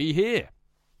TV here.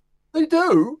 They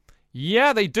do?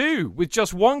 Yeah, they do. With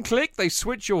just one click, they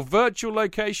switch your virtual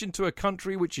location to a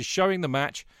country which is showing the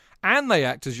match, and they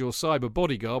act as your cyber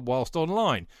bodyguard whilst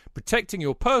online, protecting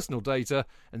your personal data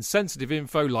and sensitive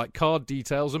info like card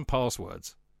details and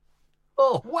passwords.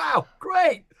 Oh, wow,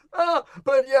 great.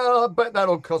 But yeah, I bet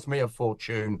that'll cost me a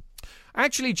fortune.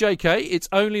 Actually, JK, it's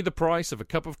only the price of a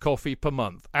cup of coffee per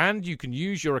month, and you can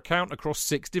use your account across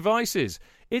 6 devices.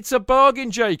 It's a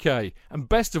bargain, JK, and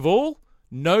best of all,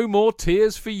 no more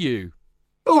tears for you.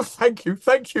 Oh, thank you,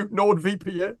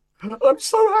 NordVPN. I'm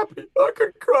so happy I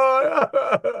could cry.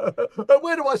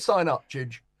 Where do I sign up,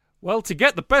 Chidge? Well, to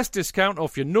get the best discount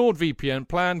off your NordVPN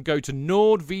plan, go to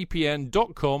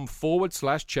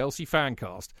nordvpn.com/Chelsea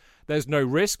Fancast. There's no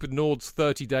risk with Nord's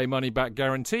 30-day money-back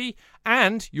guarantee,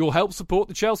 and you'll help support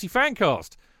the Chelsea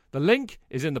Fancast. The link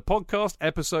is in the podcast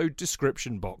episode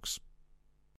description box.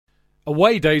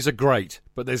 Away days are great,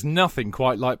 but there's nothing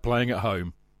quite like playing at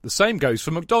home. The same goes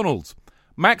for McDonald's.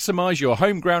 Maximise your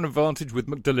home ground advantage with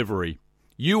McDelivery.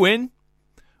 You in?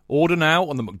 Order now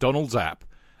on the McDonald's app.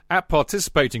 At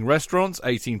participating restaurants,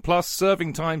 18 plus,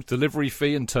 serving times, delivery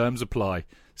fee and terms apply.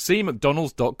 See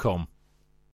mcdonalds.com.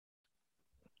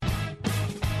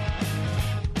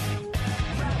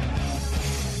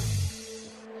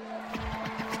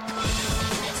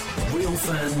 Real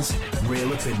fans,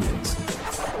 real opinions.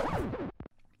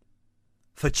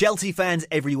 For Chelsea fans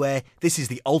everywhere, this is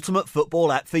the ultimate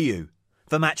football app for you.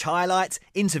 For match highlights,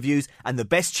 interviews and the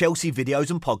best Chelsea videos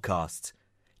and podcasts.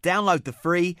 Download the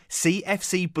free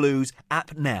CFC Blues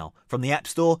app now from the App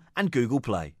Store and Google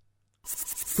Play.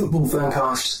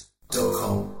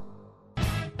 Footballfancast.com.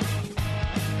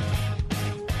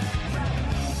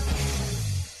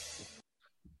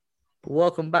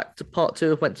 Welcome back to part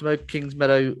 2 of Wentworth Road,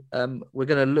 Kingsmeadow. We're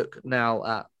going to look now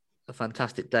at a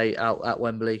fantastic day out at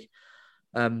Wembley,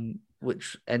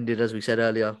 which ended, as we said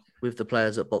earlier, with the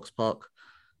players at Box Park.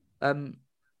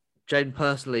 Jane,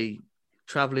 personally,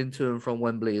 travelling to and from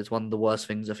Wembley is one of the worst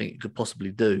things I think you could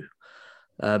possibly do.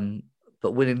 But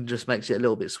winning just makes it a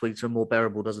little bit sweeter and more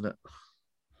bearable, doesn't it?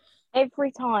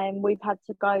 Every time we've had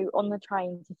to go on the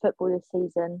train to football this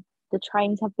season, the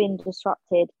trains have been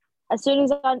disrupted. As soon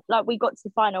as we got to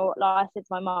the final, like I said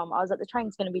to my mum, I was like, the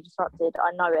train's going to be disrupted.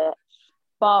 I know it.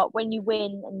 But when you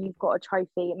win and you've got a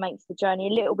trophy, it makes the journey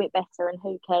a little bit better. And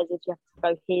who cares if you have to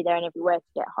go here, there and everywhere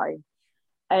to get home.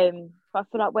 But I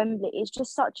feel like Wembley is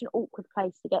just such an awkward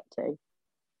place to get to.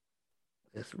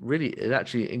 It's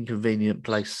actually an inconvenient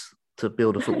place to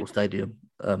build a football stadium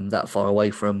that far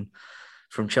away from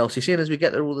Chelsea. Seeing as we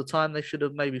get there all the time, they should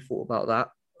have maybe thought about that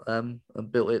and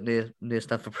built it near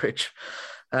Stamford Bridge.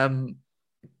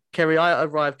 Kerry, I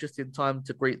arrived just in time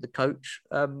to greet the coach.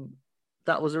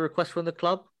 That was a request from the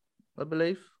club, I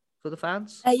believe, for the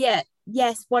fans.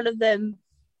 Yes, one of them.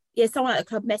 Yeah, someone at the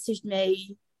club messaged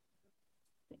me.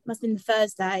 It must have been the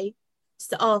Thursday,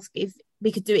 just to ask if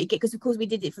we could do it again, because of course we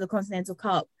did it for the Continental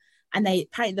Cup, and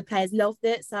apparently the players loved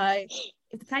it. So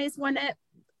if the players want it,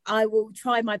 I will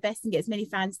try my best and get as many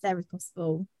fans there as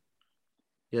possible.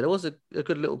 Yeah, there was a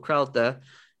good little crowd there.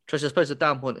 Tracy, I suppose the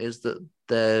down point is that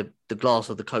the glass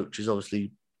of the coach is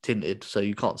obviously tinted, so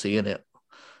you can't see in it.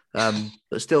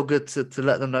 But still good to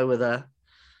let them know we're there.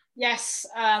 Yes,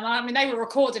 I mean, they were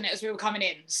recording it as we were coming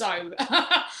in, so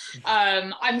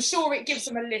I'm sure it gives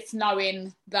them a lift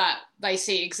knowing that they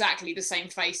see exactly the same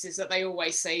faces that they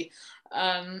always see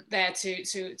there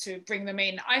to bring them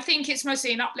in. I think it's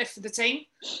mostly an uplift for the team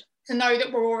to know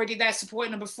that we're already there supporting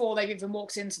them before they've even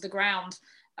walked into the ground.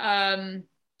 I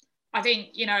think,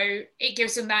 it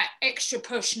gives them that extra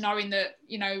push knowing that,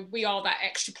 we are that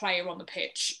extra player on the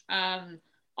pitch.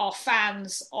 Our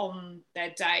fans on their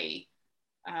day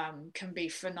can be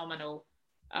phenomenal.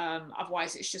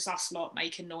 Otherwise, it's just us lot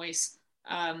making noise.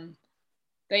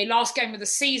 The last game of the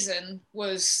season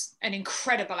was an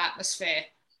incredible atmosphere.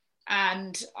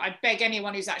 And I beg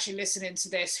anyone who's actually listening to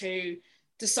this who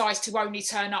decides to only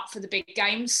turn up for the big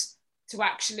games to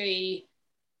actually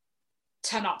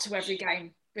turn up to every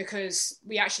game, because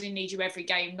we actually need you every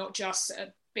game, not just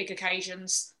at big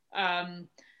occasions. And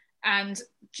do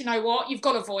you know what? You've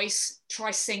got a voice, try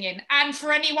singing. And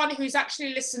for anyone who's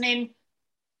actually listening,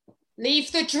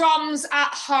 leave the drums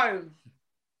at home.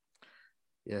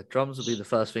 Yeah, drums will be the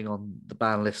first thing on the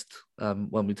ban list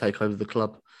when we take over the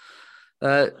club.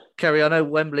 Kerry, I know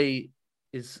Wembley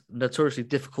is notoriously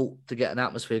difficult to get an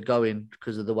atmosphere going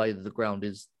because of the way that the ground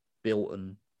is built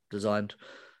and designed.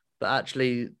 But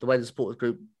actually, the way the supporters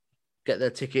group get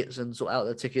their tickets and sort out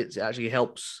their tickets, it actually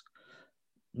helps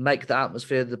make the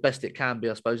atmosphere the best it can be,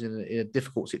 I suppose, in a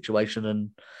difficult situation.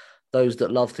 And those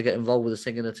that love to get involved with the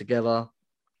singing are together.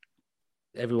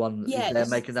 Everyone is there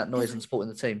making that noise and supporting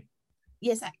the team.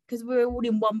 Yes, because we're all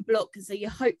in one block, and so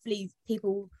hopefully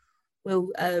people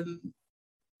will,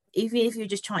 even if you're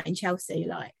just chanting Chelsea,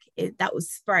 that was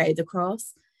spread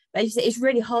across. But it's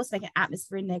really hard to make an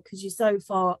atmosphere in there because you're so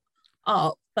far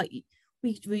up. But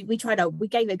we tried out. We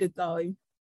gave it a good go.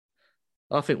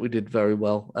 I think we did very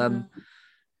well.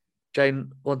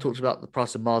 Jane, one talks about the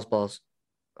price of Mars bars,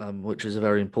 which is a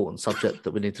very important subject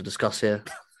that we need to discuss here.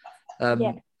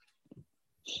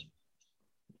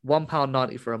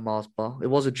 £1.90 for a Mars bar. It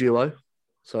was a duo.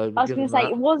 So I was going to say,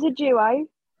 it was a duo,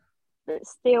 but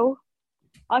still,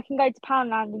 I can go to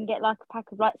Poundland and get a pack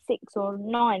of 6 or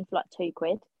 9 for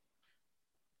 £2.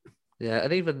 Yeah,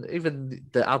 and even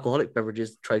the alcoholic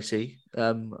beverages, Tracy,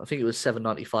 I think it was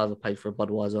 $7.95 I paid for a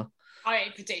Budweiser. Oh,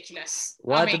 it's ridiculous.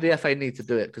 Why did the FA need to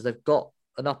do it? Because they've got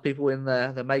enough people in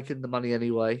there. They're making the money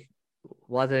anyway.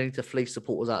 Why do they need to fleece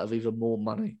supporters out of even more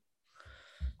money?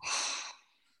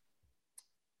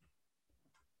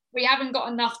 We haven't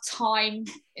got enough time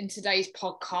in today's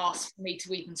podcast for me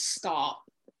to even start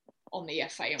on the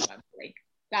FA and Wembley.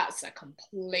 That's a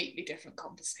completely different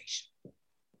conversation.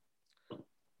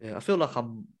 Yeah, I feel like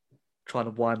I'm trying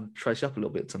to wind Tracy up a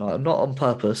little bit tonight. I'm not on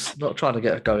purpose, not trying to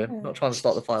get her going, not trying to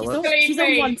start the fireworks. She's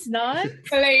on one tonight.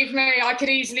 Believe me, I could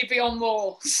easily be on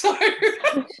more. So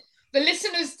the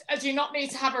listeners do not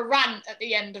need to have a rant at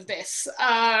the end of this.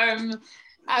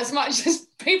 As much as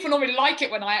people normally like it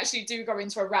when I actually do go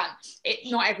into a rant,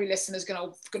 not every listener's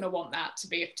gonna want that. To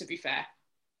be fair,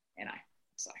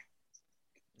 So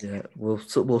yeah, we'll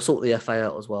sort the FA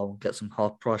out as well and get some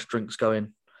hard price drinks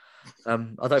going. I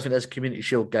don't think there's a Community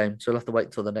Shield game, so we'll have to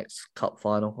wait till the next cup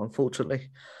final, unfortunately.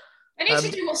 They need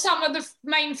to do what some of the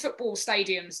main football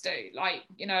stadiums do, a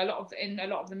lot of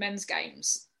the men's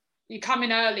games. You come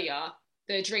in earlier,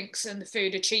 the drinks and the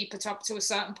food are cheaper up to a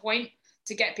certain point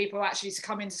to get people actually to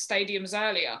come into stadiums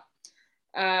earlier.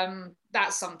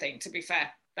 That's something, to be fair,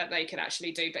 that they could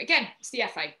actually do. But again, it's the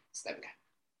FA, so there we go.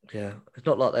 Yeah, it's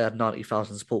not like they had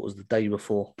 90,000 supporters the day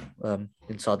before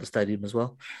inside the stadium as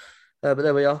well. But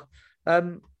there we are.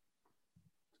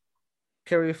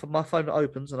 Kerry, if my phone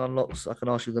opens and unlocks, I can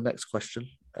ask you the next question.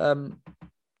 The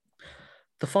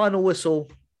final whistle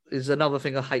is another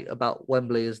thing I hate about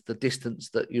Wembley, is the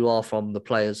distance that you are from the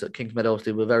players. At Kingsmead,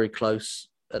 obviously, we're very close.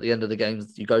 At the end of the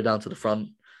games, you go down to the front,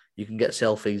 you can get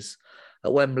selfies.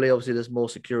 At Wembley, obviously, there's more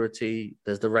security.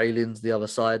 There's the railings the other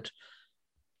side.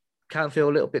 Can feel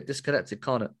a little bit disconnected,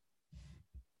 can't it?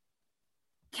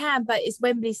 Can, but it's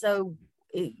Wembley, so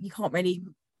you can't really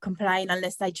complain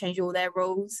unless they change all their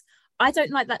rules. I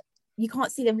don't like that you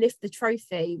can't see them lift the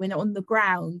trophy when they're on the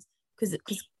ground because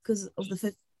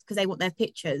they want their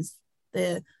pictures.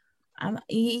 Because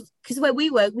where we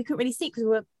were, we couldn't really see because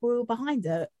we were behind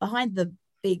the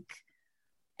big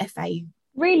FA.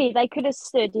 Really, they could have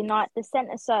stood in the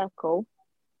centre circle,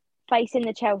 facing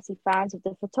the Chelsea fans with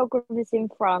the photographers in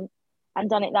front, and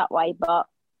done it that way. But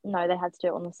no, they had to do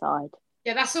it on the side.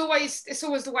 Yeah, it's always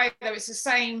the way though. It's the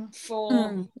same for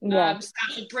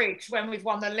Stamford Bridge when we've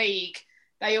won the league.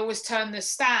 They always turn the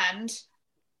stand.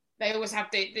 They always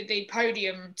have the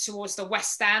podium towards the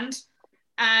west stand.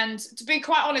 And to be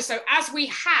quite honest, though, as we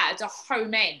had a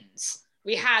home end,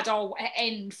 we had our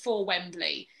end for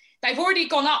Wembley. they've already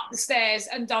gone up the stairs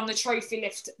and done the trophy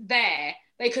lift there.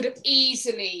 They could have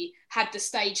easily had the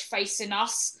stage facing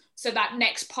us, so that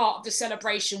next part of the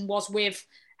celebration was with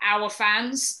our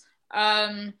fans.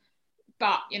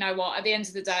 But you know what? At the end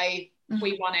of the day,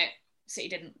 we won it. City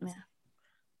didn't.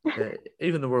 Yeah,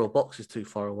 even the Royal Box is too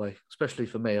far away, especially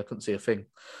for me. I couldn't see a thing.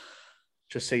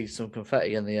 Just see some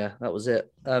confetti in the air. That was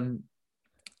it.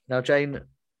 Now, Jane,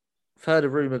 I've heard a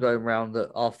rumour going around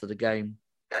that after the game,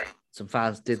 some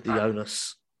fans did the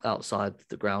onus outside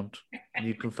the ground. Can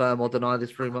you confirm or deny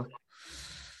this rumour?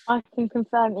 I can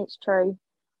confirm it's true.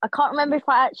 I can't remember if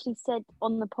I actually said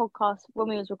on the podcast when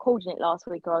we was recording it last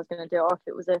week or I was going to do it, or if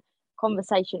it was a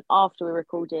conversation after we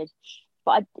recorded.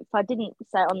 But if I didn't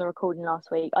say it on the recording last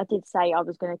week, I did say I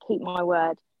was going to keep my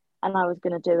word and I was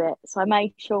going to do it. So I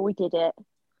made sure we did it,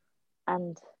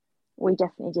 and we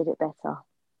definitely did it better.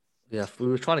 Yeah, we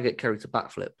were trying to get Kerry to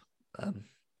backflip,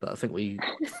 but I think we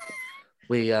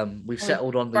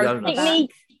settled on the onus. I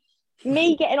think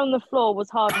me getting on the floor was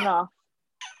hard enough.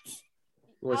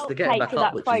 Well, it's the getting back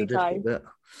up, which is a difficult bit.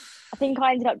 I think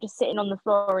I ended up just sitting on the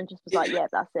floor and just was like, yeah,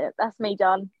 that's it. That's me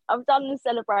done. I've done the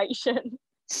celebration.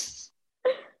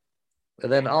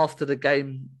 And then after the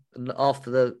game and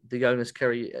after the onus,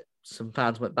 Kerry, some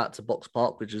fans went back to Box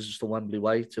Park, which is just a Wembley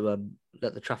way to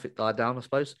let the traffic die down, I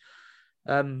suppose.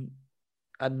 And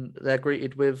they're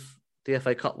greeted with the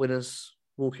FA Cup winners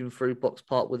walking through Box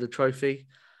Park with a trophy.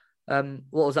 What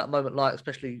was that moment like?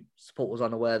 Especially supporters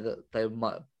unaware that they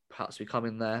might perhaps be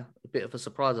coming there. A bit of a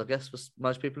surprise, I guess, for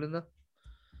most people in there.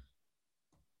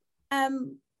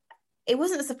 It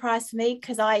wasn't a surprise for me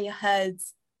because I heard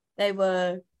they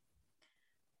were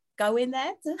going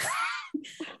there.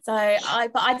 But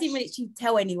I didn't really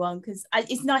tell anyone because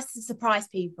it's nice to surprise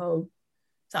people.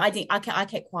 So I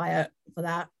kept quiet for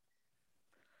that.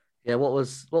 Yeah, what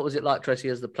was it like, Tracy,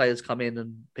 as the players come in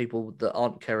and people that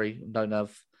aren't Kerry and don't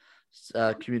have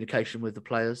communication with the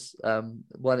players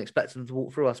weren't expecting them to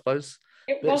walk through, I suppose?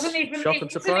 It wasn't even shock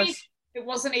and surprise. It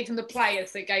wasn't even the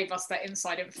players that gave us that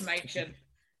inside information.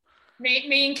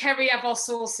 me and Kerry have our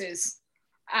sources,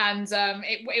 and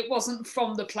it wasn't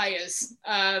from the players.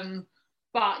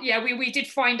 But yeah, we did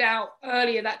find out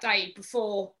earlier that day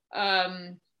before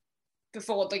the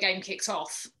game kicked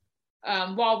off.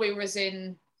 While we was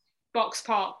in Box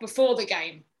Park before the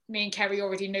game, me and Kerry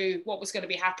already knew what was going to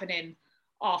be happening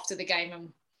after the game, and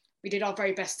we did our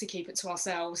very best to keep it to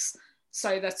ourselves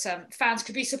so that fans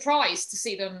could be surprised to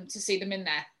see them in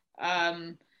there.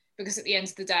 Because at the end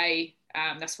of the day,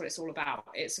 that's what it's all about.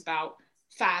 It's about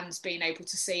fans being able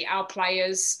to see our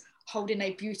players holding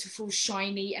a beautiful,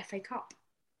 shiny FA Cup.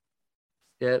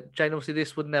 Yeah, Jane, obviously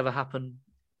this would never happen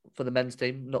for the men's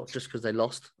team, not just because they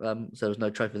lost, so there was no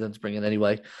trophy for them to bring in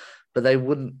anyway, but they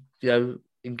wouldn't,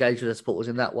 engage with their supporters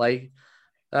in that way.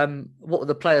 What were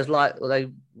the players like? Were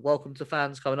they welcome to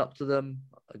fans coming up to them?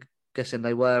 I'm guessing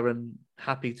they were, and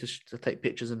happy to take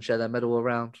pictures and share their medal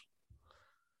around.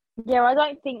 Yeah, I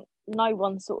don't think no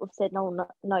one sort of said, no,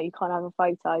 you can't have a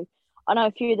photo. I know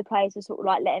a few of the players were sort of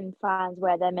like letting fans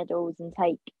wear their medals and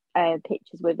take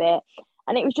pictures with it.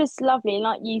 And it was just lovely. And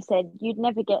like you said, you'd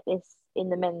never get this in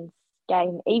the men's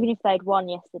game. Even if they'd won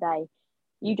yesterday,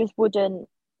 you just wouldn't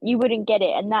get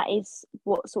it. And that is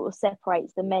what sort of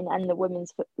separates the men and the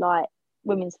women's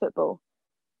football.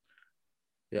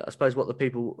 Yeah, I suppose what the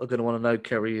people are going to want to know,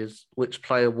 Kerry, is which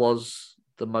player was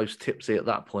the most tipsy at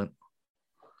that point?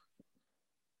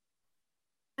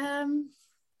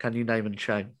 Can you name and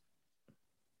shame?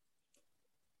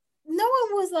 No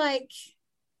one was like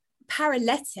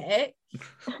paralytic.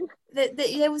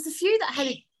 There was a few that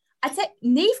had. I take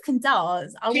Neve can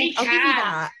dance. I'll give you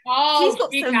that. Oh, she's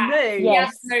got some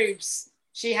moves. Yes.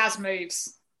 She has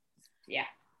moves. Yeah.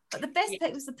 But the best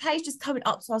bit was the page just coming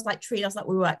up. So I was like treating us like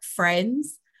we were like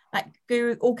friends. Like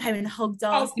Guru all came and hugged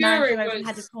us. Oh, Guru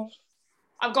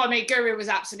I've got to admit, Guru was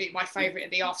absolutely my favourite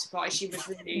at the after party. She was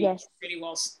really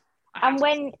was. And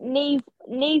when Neve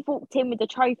walked in with the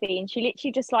trophy and she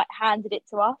literally just like handed it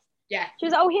to us. Yeah. She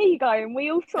was like, oh, here you go. And we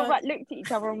all sort of like looked at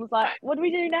each other and was like, what do we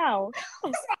do now?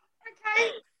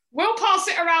 Okay. We'll pass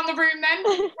it around the room then.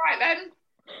 Right then.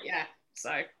 Yeah.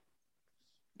 So,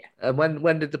 yeah. And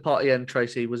when did the party end,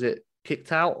 Tracy? Was it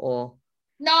kicked out or?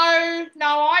 No,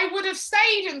 I would have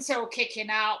stayed until kicking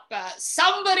out, but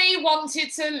somebody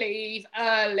wanted to leave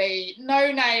early.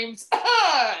 No names.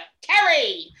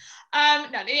 Kerry. No,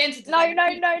 at the end of the day.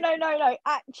 No.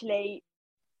 Actually,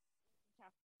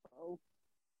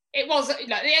 it was at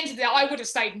the end of the day. I would have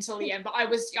stayed until the end, but I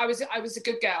was a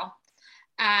good girl,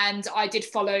 and I did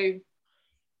follow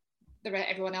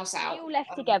everyone else out. We all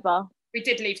left together. We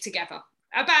did leave together.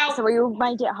 So we all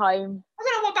made it home. I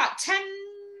don't know, what, about 10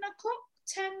 o'clock?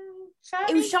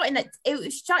 It was shouting at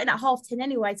 10:30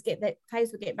 anyway to get the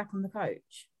players were getting back on the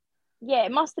coach. Yeah,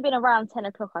 it must have been around 10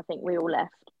 o'clock. I think we all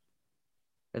left.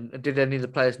 And did any of the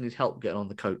players need help getting on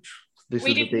the coach? This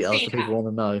We is the didn't details see that people want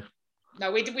to know.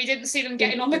 No, we didn't see them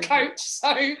getting on the coach,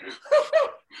 so we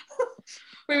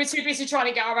were too busy trying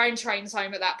to get our own trains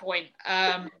home at that point.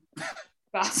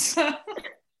 But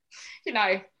you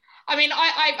know, I mean,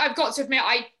 I've got to admit,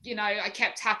 I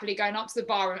kept happily going up to the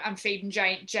bar and feeding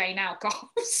Jane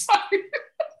alcohol. So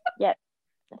Yep.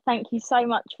 Thank you so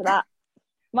much for that.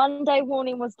 Monday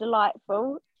morning was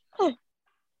delightful.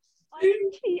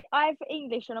 I have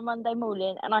English on a Monday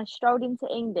morning, and I strolled into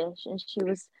English, and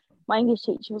my English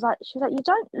teacher was like, you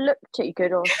don't look too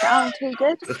good or sound too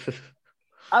good.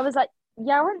 I was like,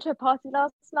 yeah, I went to a party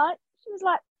last night. She was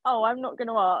like, oh, I'm not going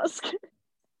to ask.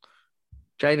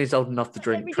 Jane is old enough to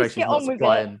drink. Tracy's get not on with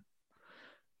supplying.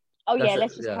 Oh yeah,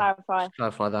 let's just clarify.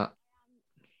 Clarify that.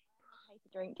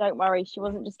 Drink. Don't worry, she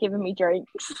wasn't just giving me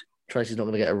drinks. Tracy's not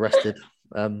going to get arrested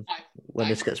when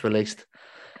this gets released.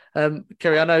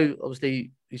 Kerry, I know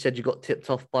obviously you said you got tipped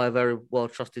off by a very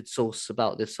well-trusted source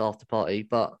about this after party,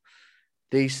 but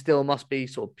these still must be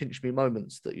sort of pinch me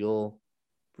moments that you're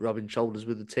rubbing shoulders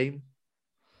with the team.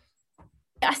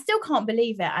 I still can't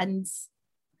believe it, and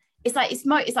it's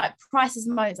like priceless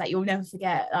moments that you'll never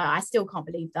forget. I still can't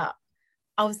believe that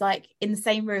I was like in the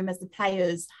same room as the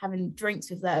players, having drinks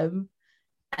with them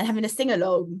and having a sing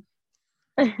along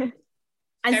and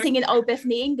singing "Old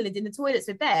Bethany England" in the toilets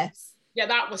with Beth. Yeah,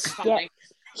 that was funny.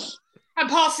 Yeah. And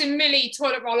passing Millie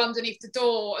toilet roll underneath the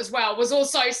door as well was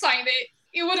also something that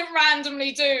you wouldn't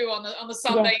randomly do on a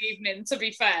Sunday evening, to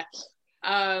be fair.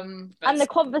 And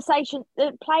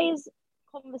the players'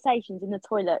 conversations in the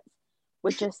toilets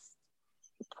were just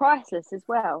priceless as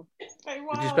well.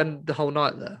 Did you spend the whole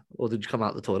night there, or did you come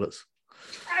out the toilets?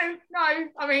 No,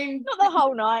 I mean... Not the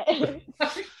whole night.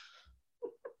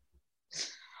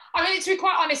 I mean, to be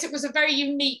quite honest, it was a very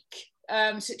unique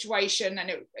situation,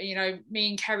 and me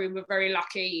and Kerry were very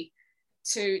lucky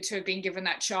to have been given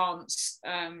that chance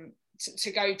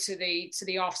to go to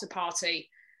the after party,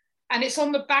 and it's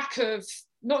on the back of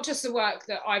not just the work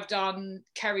that I've done,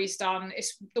 Kerry's done,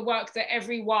 it's the work that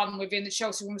everyone within the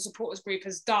Chelsea Women's Supporters Group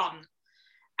has done,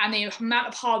 and the amount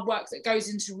of hard work that goes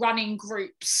into running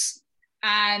groups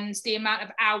and the amount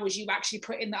of hours you actually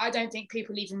put in that I don't think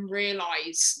people even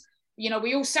realise.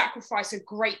 We all sacrifice a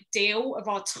great deal of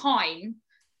our time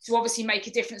to obviously make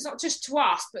a difference, not just to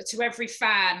us, but to every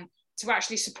fan, to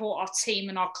actually support our team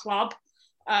and our club.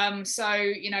 So,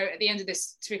 at the end of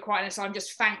this, to be quite honest, I'm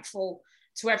just thankful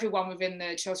to everyone within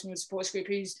the Chelsea Women's Supporters Group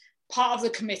who's part of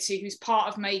the committee, who's part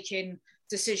of making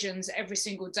decisions every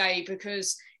single day,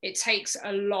 because it takes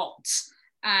a lot.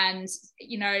 And,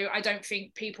 I don't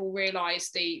think people realise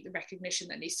the recognition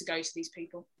that needs to go to these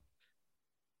people.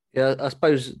 Yeah, I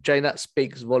suppose, Jane, that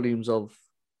speaks volumes of,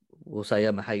 we'll say,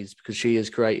 Emma Hayes, because she has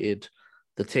created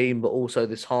the team, but also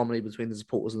this harmony between the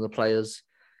supporters and the players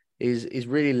is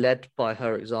really led by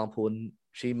her example, and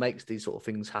she makes these sort of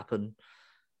things happen.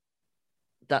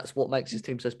 That's what makes this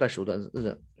team so special, doesn't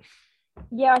it?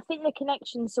 Yeah, I think the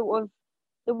connection sort of,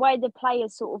 the way the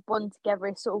players sort of bond together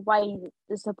is sort of way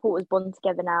the supporters bond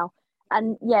together now.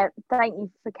 And yeah, thank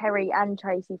you for Kerry and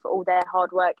Tracy for all their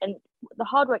hard work and the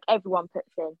hard work everyone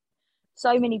puts in.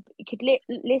 So many, you could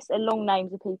list a long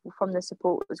names of people from the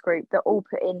supporters group that all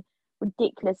put in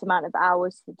ridiculous amount of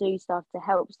hours to do stuff, to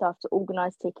help stuff, to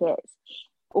organise tickets,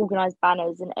 organise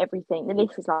banners and everything. The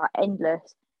list is like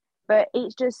endless. But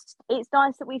it's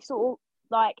nice that we've sort of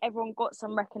like everyone got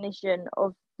some recognition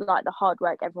of like the hard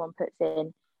work everyone puts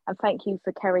in. And thank you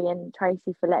for Kerry and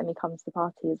Tracy for letting me come to the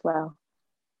party as well.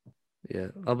 Yeah,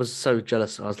 I was so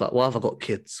jealous. I was like, why have I got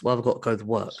kids? Why have I got to go to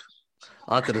work?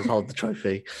 I could have held the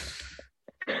trophy.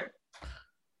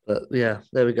 But yeah,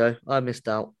 there we go. I missed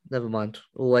out. Never mind.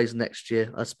 Always next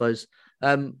year, I suppose.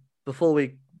 Before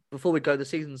we go, the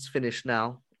season's finished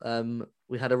now.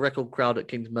 We had a record crowd at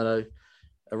Kingsmeadow,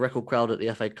 a record crowd at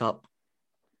the FA Cup.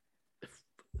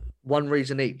 One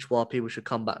reason each why people should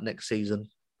come back next season.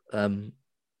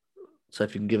 So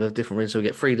if you can give a different reason, so we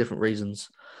get 3 different reasons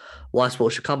why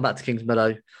sports should come back to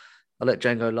Kingsmeadow. I'll let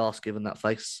Jane go last, given that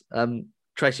face.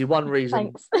 Tracy, one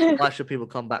reason why should people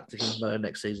come back to Kingsmeadow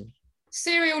next season?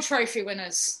 Serial trophy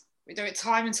winners. We do it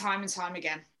time and time and time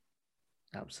again.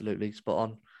 Absolutely, spot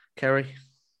on. Kerry?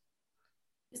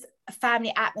 It's a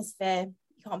family atmosphere.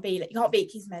 You can't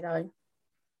beat Kingsmeadow.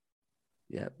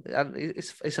 Yeah, and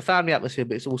it's a family atmosphere,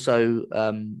 but it's also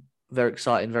very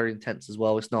exciting, very intense as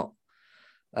well. It's not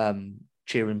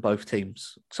cheering both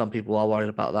teams. Some people are worried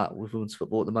about that with women's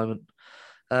football at the moment.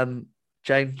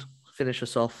 Jane, finish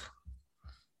us off.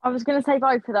 I was going to say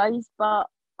both of those, but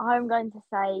I'm going to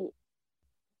say, I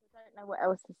don't know what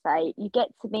else to say. You get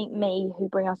to meet me, who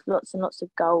bring us lots and lots of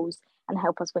goals and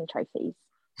help us win trophies.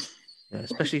 Yeah,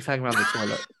 especially if you hang around the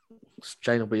toilet.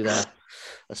 Jane will be there.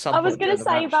 I was going to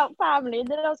say about family, and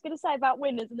then I was going to say about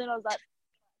winners, and then I was like,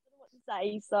 I don't know what to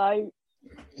say. So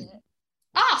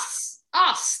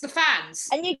us, the fans,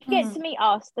 and you get to meet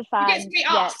us, the fans. You get to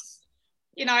meet us.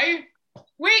 You know,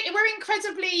 we're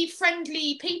incredibly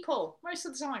friendly people most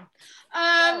of the time.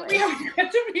 We are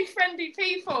incredibly friendly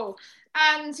people,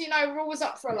 and you know, we're always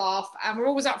up for a laugh, and we're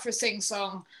always up for a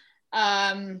sing-song.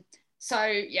 So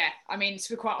yeah, I mean, to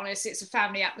be quite honest, it's a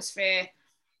family atmosphere.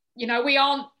 You know, we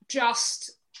aren't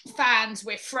just fans,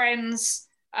 we're friends.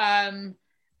 And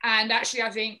actually, I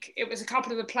think it was a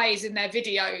couple of the plays in their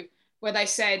video where they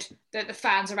said that the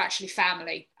fans are actually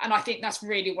family. And I think that's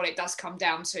really what it does come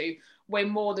down to. We're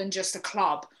more than just a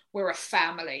club, we're a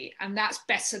family. And that's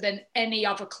better than any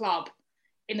other club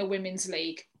in the Women's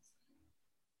League.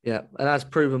 Yeah, and as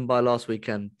proven by last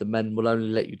weekend, the men will only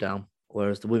let you down,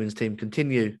 whereas the women's team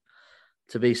continue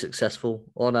to be successful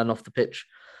on and off the pitch.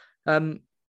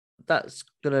 That's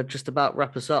going to just about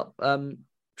wrap us up.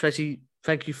 Tracy,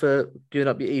 thank you for giving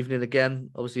up your evening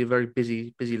again. Obviously a very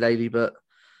busy lady, but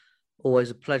always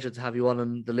a pleasure to have you on,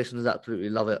 and the listeners absolutely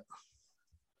love it.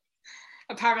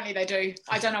 Apparently they do.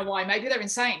 I don't know why. Maybe they're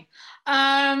insane.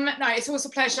 No, it's always a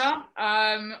pleasure.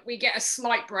 We get a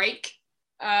slight break,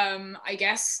 I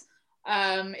guess.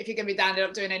 If you're going to be down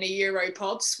up doing any Euro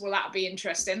pods, well, that'll be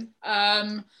interesting.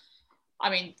 I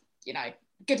mean, you know,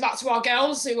 good luck to our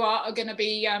girls who are going to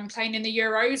be playing in the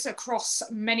Euros across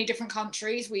many different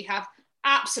countries. We have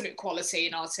absolute quality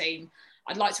in our team.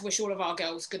 I'd like to wish all of our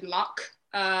girls good luck.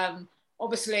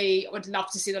 Obviously, I would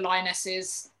love to see the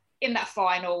Lionesses in that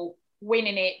final,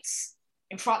 winning it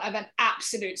in front of an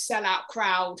absolute sellout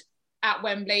crowd at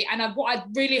Wembley. And what I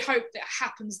really hope that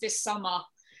happens this summer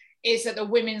is that the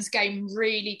women's game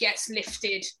really gets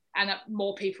lifted and that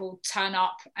more people turn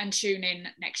up and tune in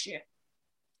next year.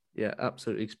 Yeah,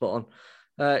 absolutely spot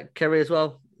on. Kerry as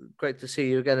well, great to see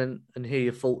you again and hear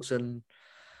your thoughts. And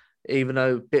even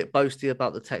though a bit boasty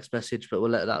about the text message, but we'll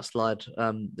let that slide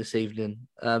this evening.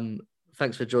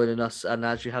 Thanks for joining us, and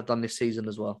as you have done this season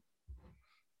as well.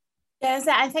 Yeah,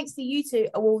 and thanks to you two,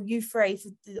 or you three, for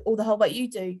all the hard work you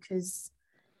do, because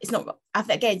it's not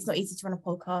easy to run a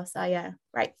podcast. So yeah,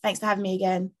 great. Thanks for having me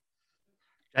again.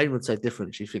 Jane would say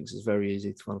different. She thinks it's very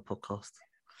easy to run a podcast.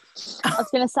 I was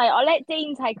going to say, I'll let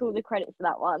Dean take all the credit for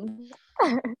that one.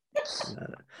 No.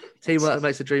 Teamwork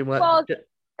makes the dream work. Well,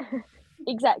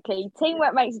 exactly.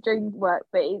 Teamwork makes the dream work,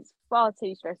 but it's far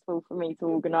too stressful for me to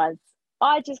organise.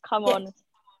 I just come on, talk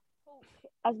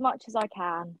as much as I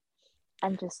can,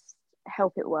 and just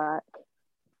help it work.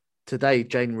 Today,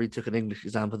 Jane retook an English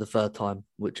exam for the third time,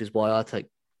 which is why I take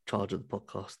charge of the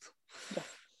podcast.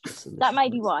 Yes. That may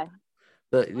be why.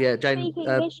 But yeah, Jane... I speak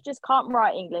English, just can't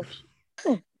write English.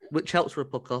 Which helps for a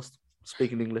podcast,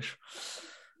 speaking English.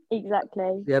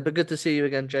 Exactly. Yeah, but good to see you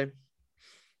again, Jane.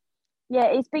 Yeah,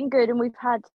 it's been good, and we've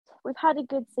had a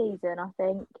good season, I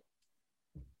think.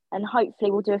 And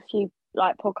hopefully we'll do a few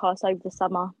podcasts over the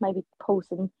summer, maybe pull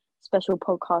some special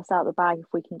podcasts out of the bag if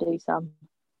we can do some.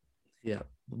 Yeah,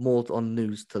 more on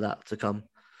news to that to come.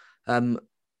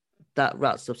 That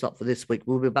wraps us up for this week.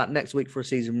 We'll be back next week for a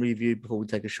season review before we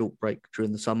take a short break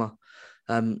during the summer.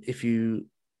 If you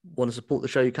want to support the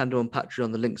show, you can do on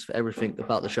Patreon. The links for everything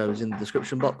about the show is in the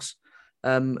description box.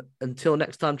 Until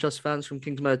next time, Chelsea fans, from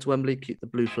Kingsmeadow to Wembley, keep the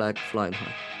blue flag flying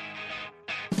high.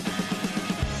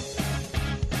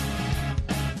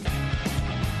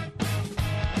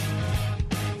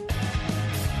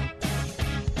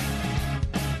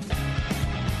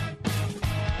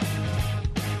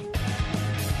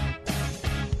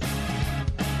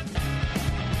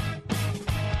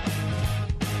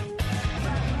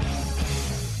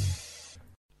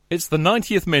 It's the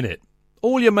 90th minute.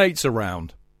 All your mates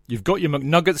around. You've got your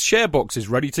McNuggets share boxes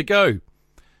ready to go.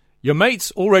 Your mates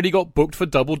already got booked for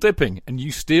double dipping, and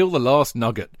you steal the last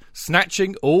nugget,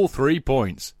 snatching all 3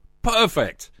 points.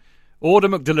 Perfect. Order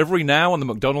McDelivery now on the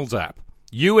McDonald's app.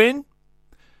 You in?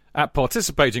 At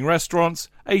participating restaurants,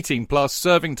 18 plus,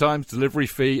 serving times, delivery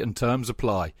fee and terms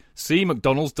apply. See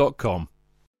mcdonalds.com.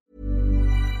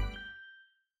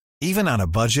 Even on a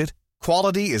budget,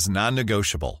 quality is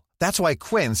non-negotiable. That's why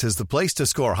Quince is the place to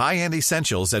score high-end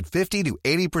essentials at 50 to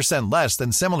 80% less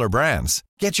than similar brands.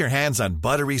 Get your hands on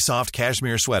buttery soft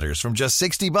cashmere sweaters from just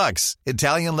 $60,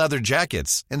 Italian leather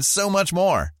jackets, and so much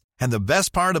more. And the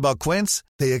best part about Quince,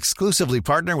 they exclusively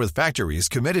partner with factories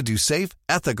committed to safe,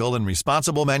 ethical, and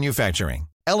responsible manufacturing.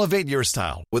 Elevate your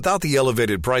style without the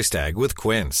elevated price tag with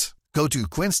Quince. Go to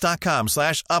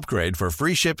quince.com/upgrade for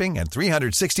free shipping and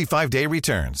 365-day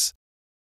returns.